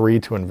then 3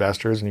 to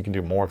investors, and you can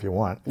do more if you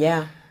want.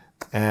 Yeah.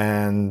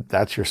 And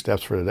that's your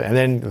steps for today. And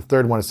then the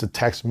third one is to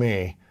text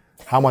me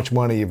how much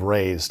money you've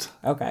raised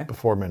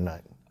before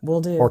midnight. Will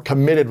do. Or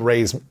committed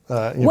raise.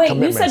 Wait,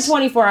 you said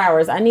 24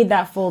 hours. I need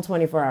that full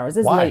 24 hours.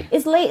 It's Why? late.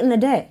 It's late in the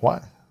day.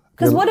 Why?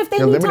 Because what if they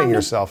You're need limiting time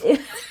yourself. What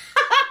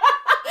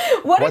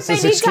What's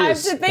if they need time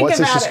to think What's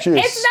about this excuse?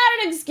 it? It's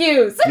not an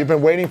excuse. You've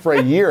been waiting for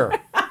a year.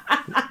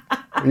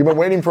 You've been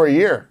waiting for a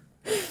year.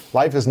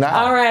 Life is now.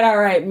 All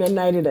right.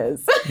 Midnight it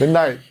is.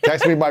 Midnight.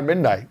 Text me by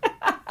midnight.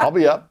 I'll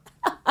be up.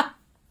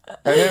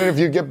 And then if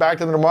you get back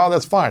to them tomorrow,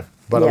 that's fine.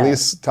 But at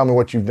least tell me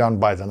what you've done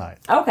by tonight.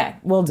 Okay,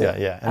 we'll do.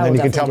 Yeah. And then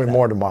you can tell me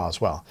more tomorrow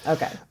as well.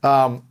 Okay.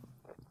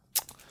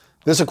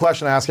 This is a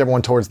question I ask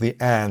everyone towards the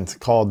end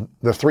called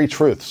the 3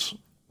 truths.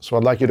 So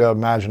I'd like you to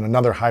imagine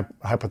another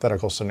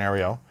hypothetical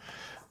scenario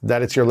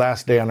that it's your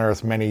last day on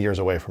earth many years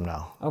away from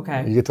now.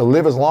 Okay. You get to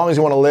live as long as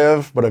you want to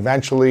live, but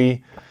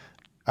eventually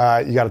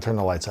you got to turn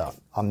the lights out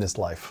on this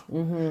life.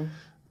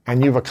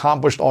 And you've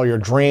accomplished all your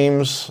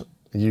dreams.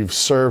 You've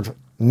served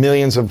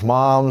millions of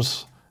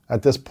moms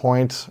at this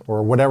point,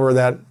 or whatever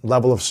that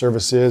level of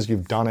service is.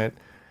 You've done it.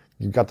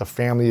 You've got the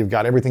family. You've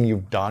got everything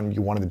you've done,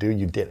 you wanted to do.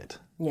 You did it.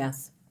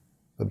 Yes.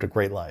 Lived a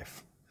great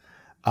life.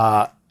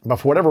 But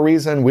for whatever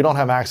reason, we don't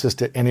have access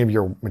to any of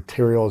your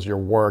materials, your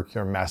work,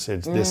 your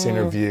message, this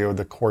interview,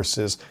 the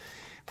courses.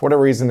 For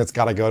whatever reason, it's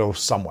got to go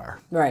somewhere.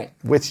 Right.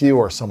 With you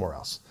or somewhere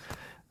else.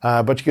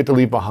 But you get to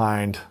leave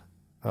behind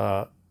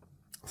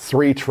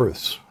 3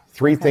 truths,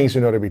 3 things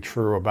you know to be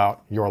true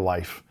about your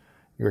life,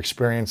 your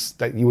experience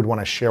that you would want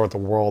to share with the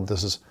world.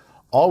 This is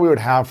all we would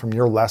have from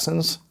your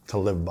lessons to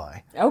live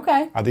by.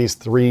 Okay. Are these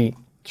 3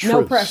 truths.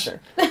 No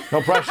pressure.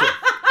 No pressure.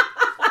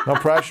 No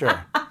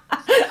pressure.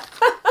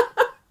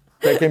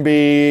 They can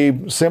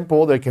be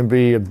simple, they can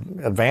be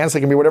advanced,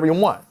 they can be whatever you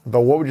want. But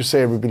what would you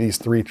say would be these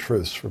 3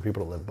 truths for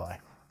people to live by?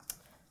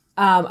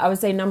 I would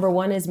say number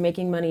 1 is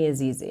making money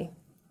is easy.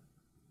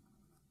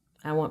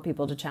 I want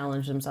people to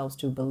challenge themselves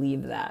to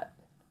believe that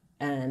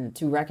and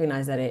to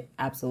recognize that it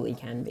absolutely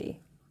can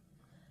be.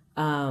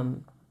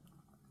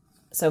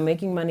 So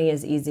making money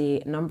is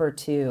easy. Number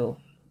 2,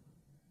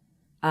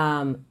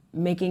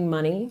 making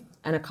money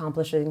and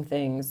accomplishing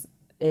things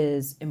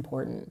is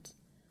important.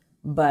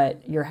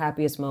 But your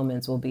happiest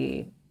moments will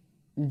be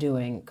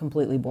doing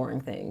completely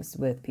boring things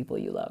with people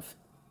you love.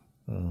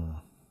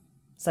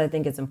 So I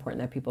think it's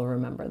important that people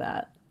remember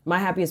that. My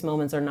happiest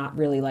moments are not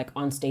really like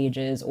on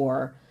stages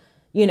or,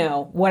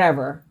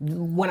 whatever.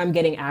 When I'm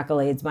getting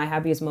accolades, my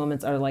happiest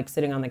moments are like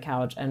sitting on the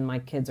couch and my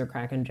kids are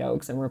cracking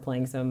jokes and we're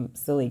playing some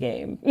silly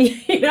game.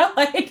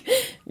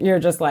 You're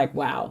just like,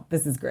 wow,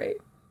 this is great.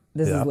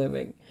 This is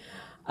living.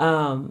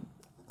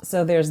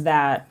 So there's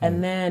that.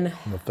 And then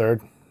And the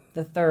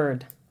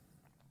third?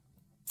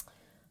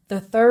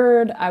 The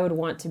third I would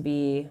want to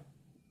be,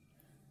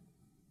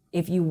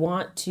 if you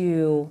want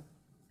to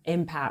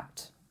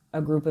impact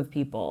a group of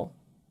people,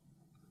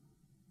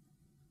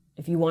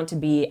 if you want to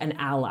be an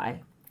ally,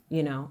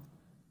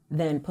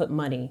 then put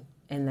money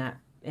in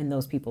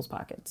those people's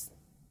pockets.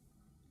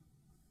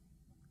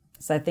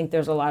 So I think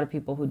there's a lot of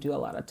people who do a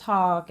lot of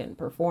talk and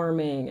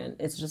performing, and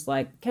it's just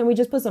like, can we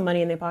just put some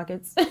money in their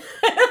pockets?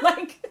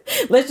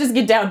 Let's just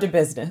get down to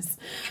business.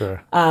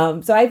 Sure.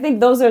 So I think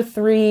those are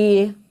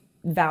 3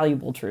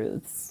 valuable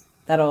truths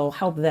that'll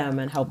help them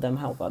and help them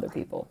help other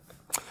people.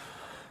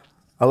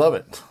 I love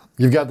it.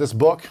 You've got this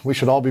book, We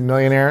Should All Be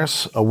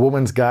Millionaires, A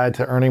Woman's Guide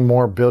to Earning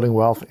More, Building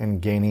Wealth,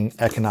 and Gaining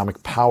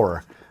Economic Power.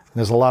 And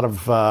there's a lot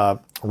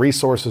of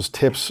resources,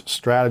 tips,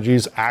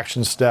 strategies,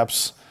 action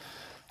steps,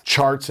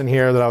 charts in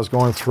here that I was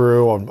going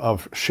through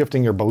of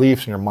shifting your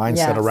beliefs and your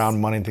mindset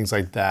around money and things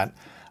like that.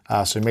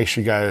 So make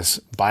sure you guys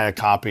buy a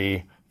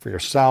copy for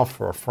yourself,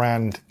 for a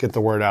friend, get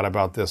the word out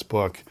about this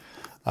book.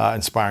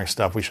 Inspiring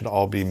stuff. We should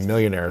all be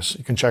millionaires.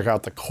 You can check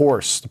out the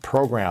course, the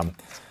program,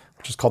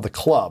 which is called The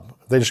Club.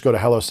 They just go to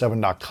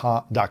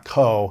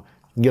hello7.co.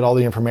 You can get all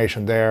the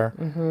information there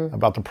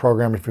about the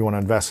program if you want to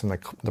invest in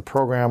the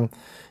program.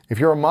 If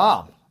you're a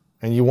mom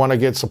and you want to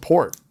get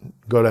support,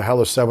 go to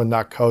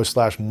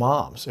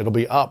hello7.co/moms. It'll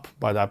be up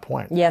by that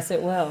point. Yes,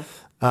 it will.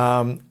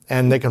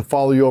 And they can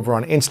follow you over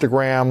on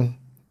Instagram,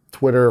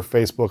 Twitter,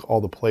 Facebook,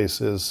 all the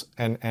places,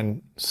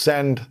 and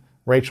send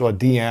Rachel a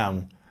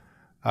DM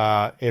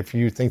if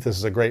you think this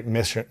is a great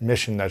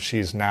mission that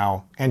she's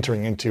now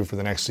entering into for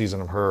the next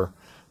season of her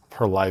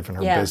life and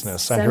her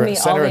business. Send her a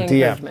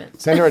DM.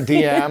 Send her a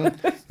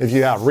DM if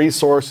you have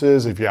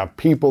resources, if you have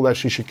people that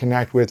she should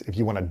connect with, if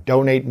you want to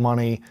donate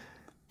money,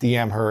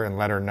 DM her and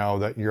let her know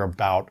that you're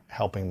about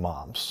helping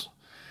moms.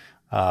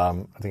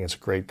 I think it's a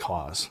great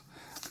cause.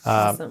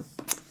 Awesome.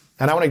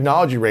 And I want to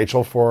acknowledge you,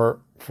 Rachel, for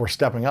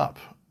stepping up,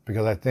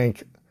 because I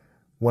think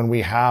when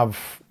we have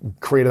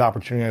created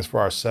opportunities for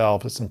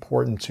ourselves, it's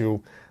important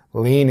to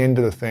lean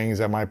into the things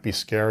that might be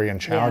scary and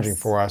challenging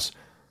for us,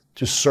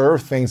 to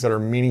serve things that are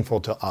meaningful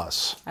to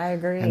us. I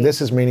agree. And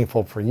this is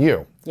meaningful for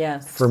you.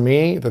 Yes. For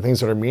me, the things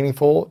that are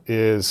meaningful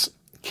is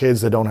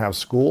kids that don't have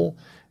school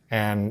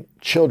and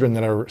children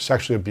that are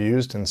sexually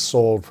abused and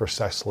sold for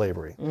sex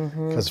slavery.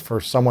 Because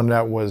for someone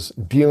that was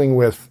dealing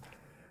with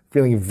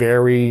feeling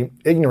very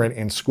ignorant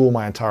in school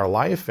my entire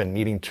life and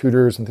needing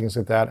tutors and things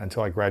like that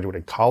until I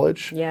graduated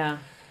college. Yeah.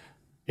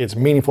 It's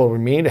meaningful for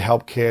me to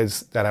help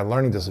kids that have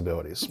learning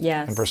disabilities.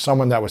 Yes. And for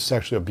someone that was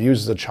sexually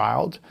abused as a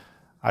child,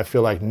 I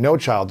feel like no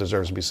child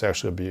deserves to be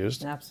sexually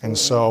abused. Absolutely. And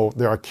so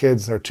there are 2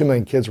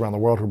 million kids around the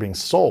world who are being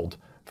sold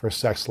for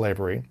sex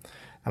slavery.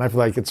 And I feel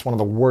like it's one of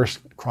the worst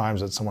crimes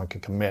that someone can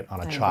commit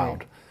on a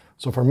child.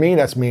 So for me,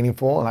 that's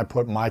meaningful, and I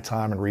put my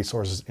time and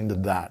resources into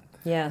that.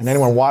 Yes. And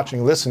anyone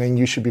watching, listening,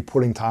 you should be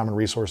putting time and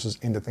resources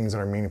into things that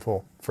are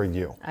meaningful for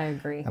you. I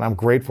agree. And I'm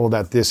grateful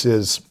that this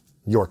is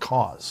your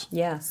cause.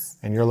 Yes.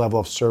 And your level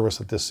of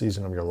service at this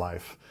season of your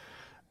life.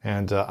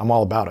 And I'm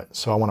all about it.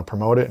 So I want to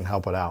promote it and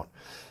help it out.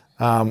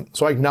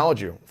 So I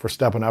acknowledge you for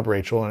stepping up,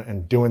 Rachel,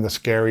 and doing the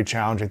scary,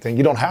 challenging thing.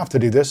 You don't have to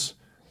do this.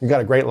 You've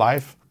got a great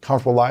life,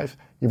 comfortable life.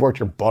 You've worked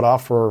your butt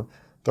off for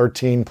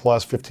 13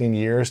 plus 15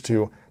 years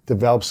to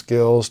develop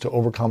skills, to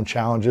overcome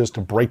challenges,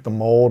 to break the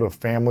mold of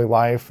family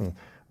life and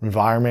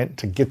environment,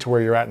 to get to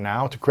where you're at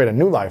now, to create a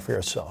new life for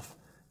yourself.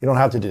 You don't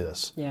have to do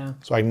this. Yeah.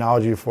 So I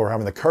acknowledge you for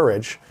having the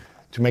courage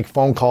to make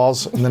phone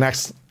calls in the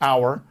next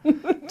hour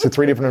to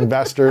 3 different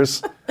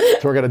investors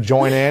who are going to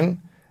join in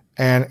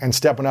and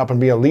stepping up and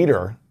be a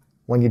leader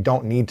when you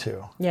don't need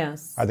to.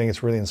 Yes. I think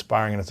it's really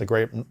inspiring, and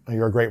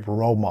you're a great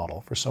role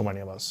model for so many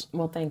of us.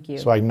 Well, thank you.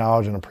 So I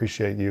acknowledge and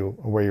appreciate you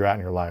where you're at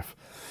in your life.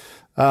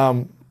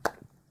 Final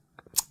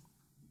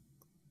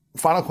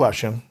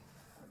question.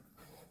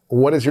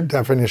 What is your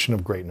definition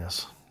of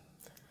greatness?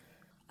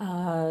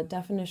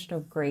 Definition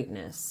of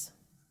greatness.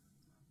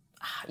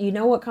 You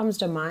know what comes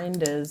to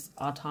mind is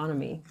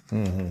autonomy.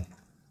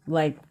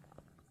 Like,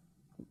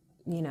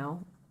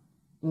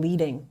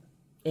 leading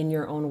in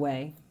your own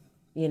way,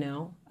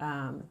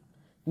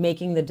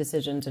 making the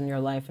decisions in your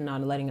life and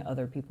not letting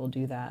other people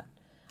do that.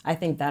 I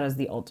think that is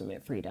the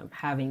ultimate freedom,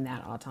 having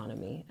that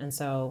autonomy. And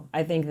so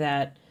I think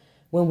that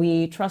when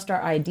we trust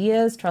our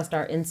ideas, trust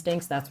our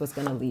instincts, that's what's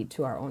going to lead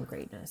to our own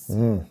greatness.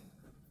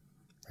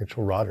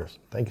 Rachel Rodgers,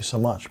 thank you so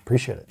much.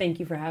 Appreciate it. Thank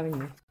you for having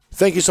me.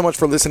 Thank you so much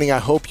for listening. I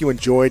hope you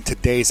enjoyed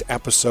today's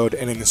episode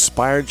and it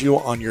inspired you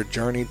on your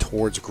journey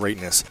towards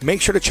greatness. Make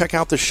sure to check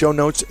out the show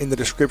notes in the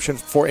description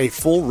for a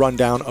full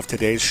rundown of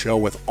today's show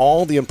with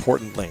all the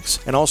important links.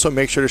 And also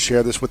make sure to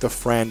share this with a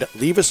friend.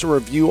 Leave us a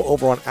review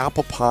over on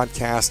Apple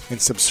Podcasts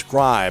and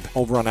subscribe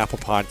over on Apple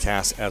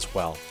Podcasts as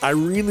well. I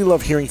really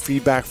love hearing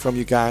feedback from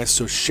you guys,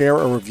 so share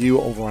a review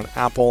over on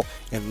Apple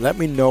and let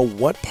me know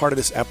what part of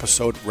this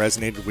episode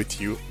resonated with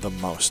you the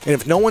most. And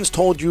if no one's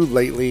told you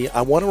lately,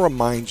 I want to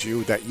remind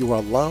you that you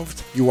are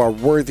loved, you are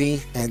worthy,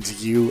 and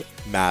you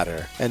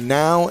matter. And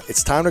now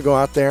it's time to go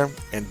out there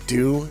and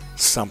do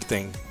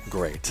something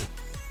great.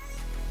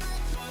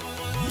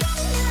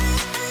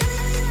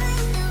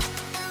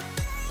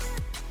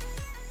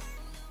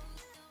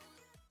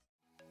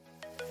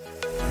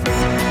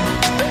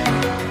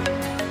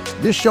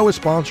 This show is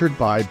sponsored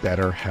by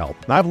BetterHelp.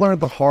 And I've learned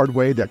the hard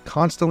way that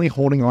constantly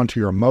holding on to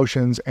your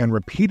emotions and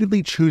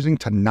repeatedly choosing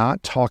to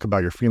not talk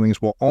about your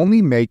feelings will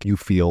only make you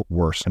feel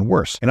worse and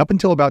worse. And up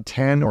until about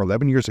 10 or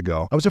 11 years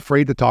ago, I was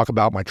afraid to talk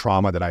about my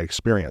trauma that I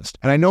experienced.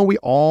 And I know we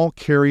all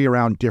carry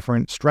around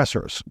different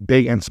stressors,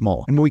 big and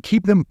small. And when we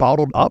keep them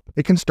bottled up,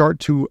 it can start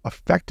to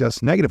affect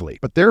us negatively.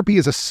 But therapy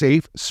is a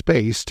safe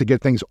space to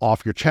get things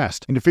off your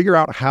chest and to figure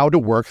out how to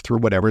work through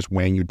whatever's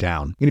weighing you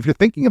down. And if you're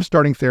thinking of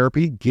starting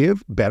therapy,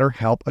 give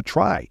BetterHelp a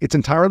try. It's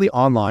entirely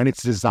online.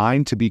 It's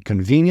designed to be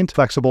convenient,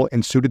 flexible,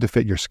 and suited to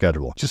fit your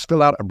schedule. Just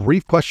fill out a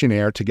brief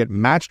questionnaire to get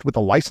matched with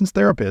a licensed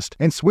therapist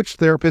and switch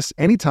therapists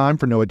anytime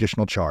for no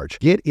additional charge.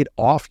 Get it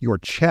off your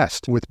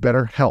chest with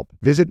BetterHelp.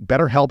 Visit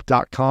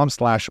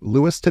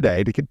betterhelp.com/Lewis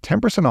today to get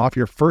 10% off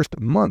your first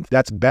month.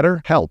 That's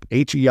BetterHelp,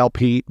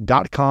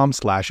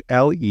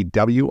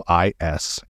 HELP.com/LEWIS.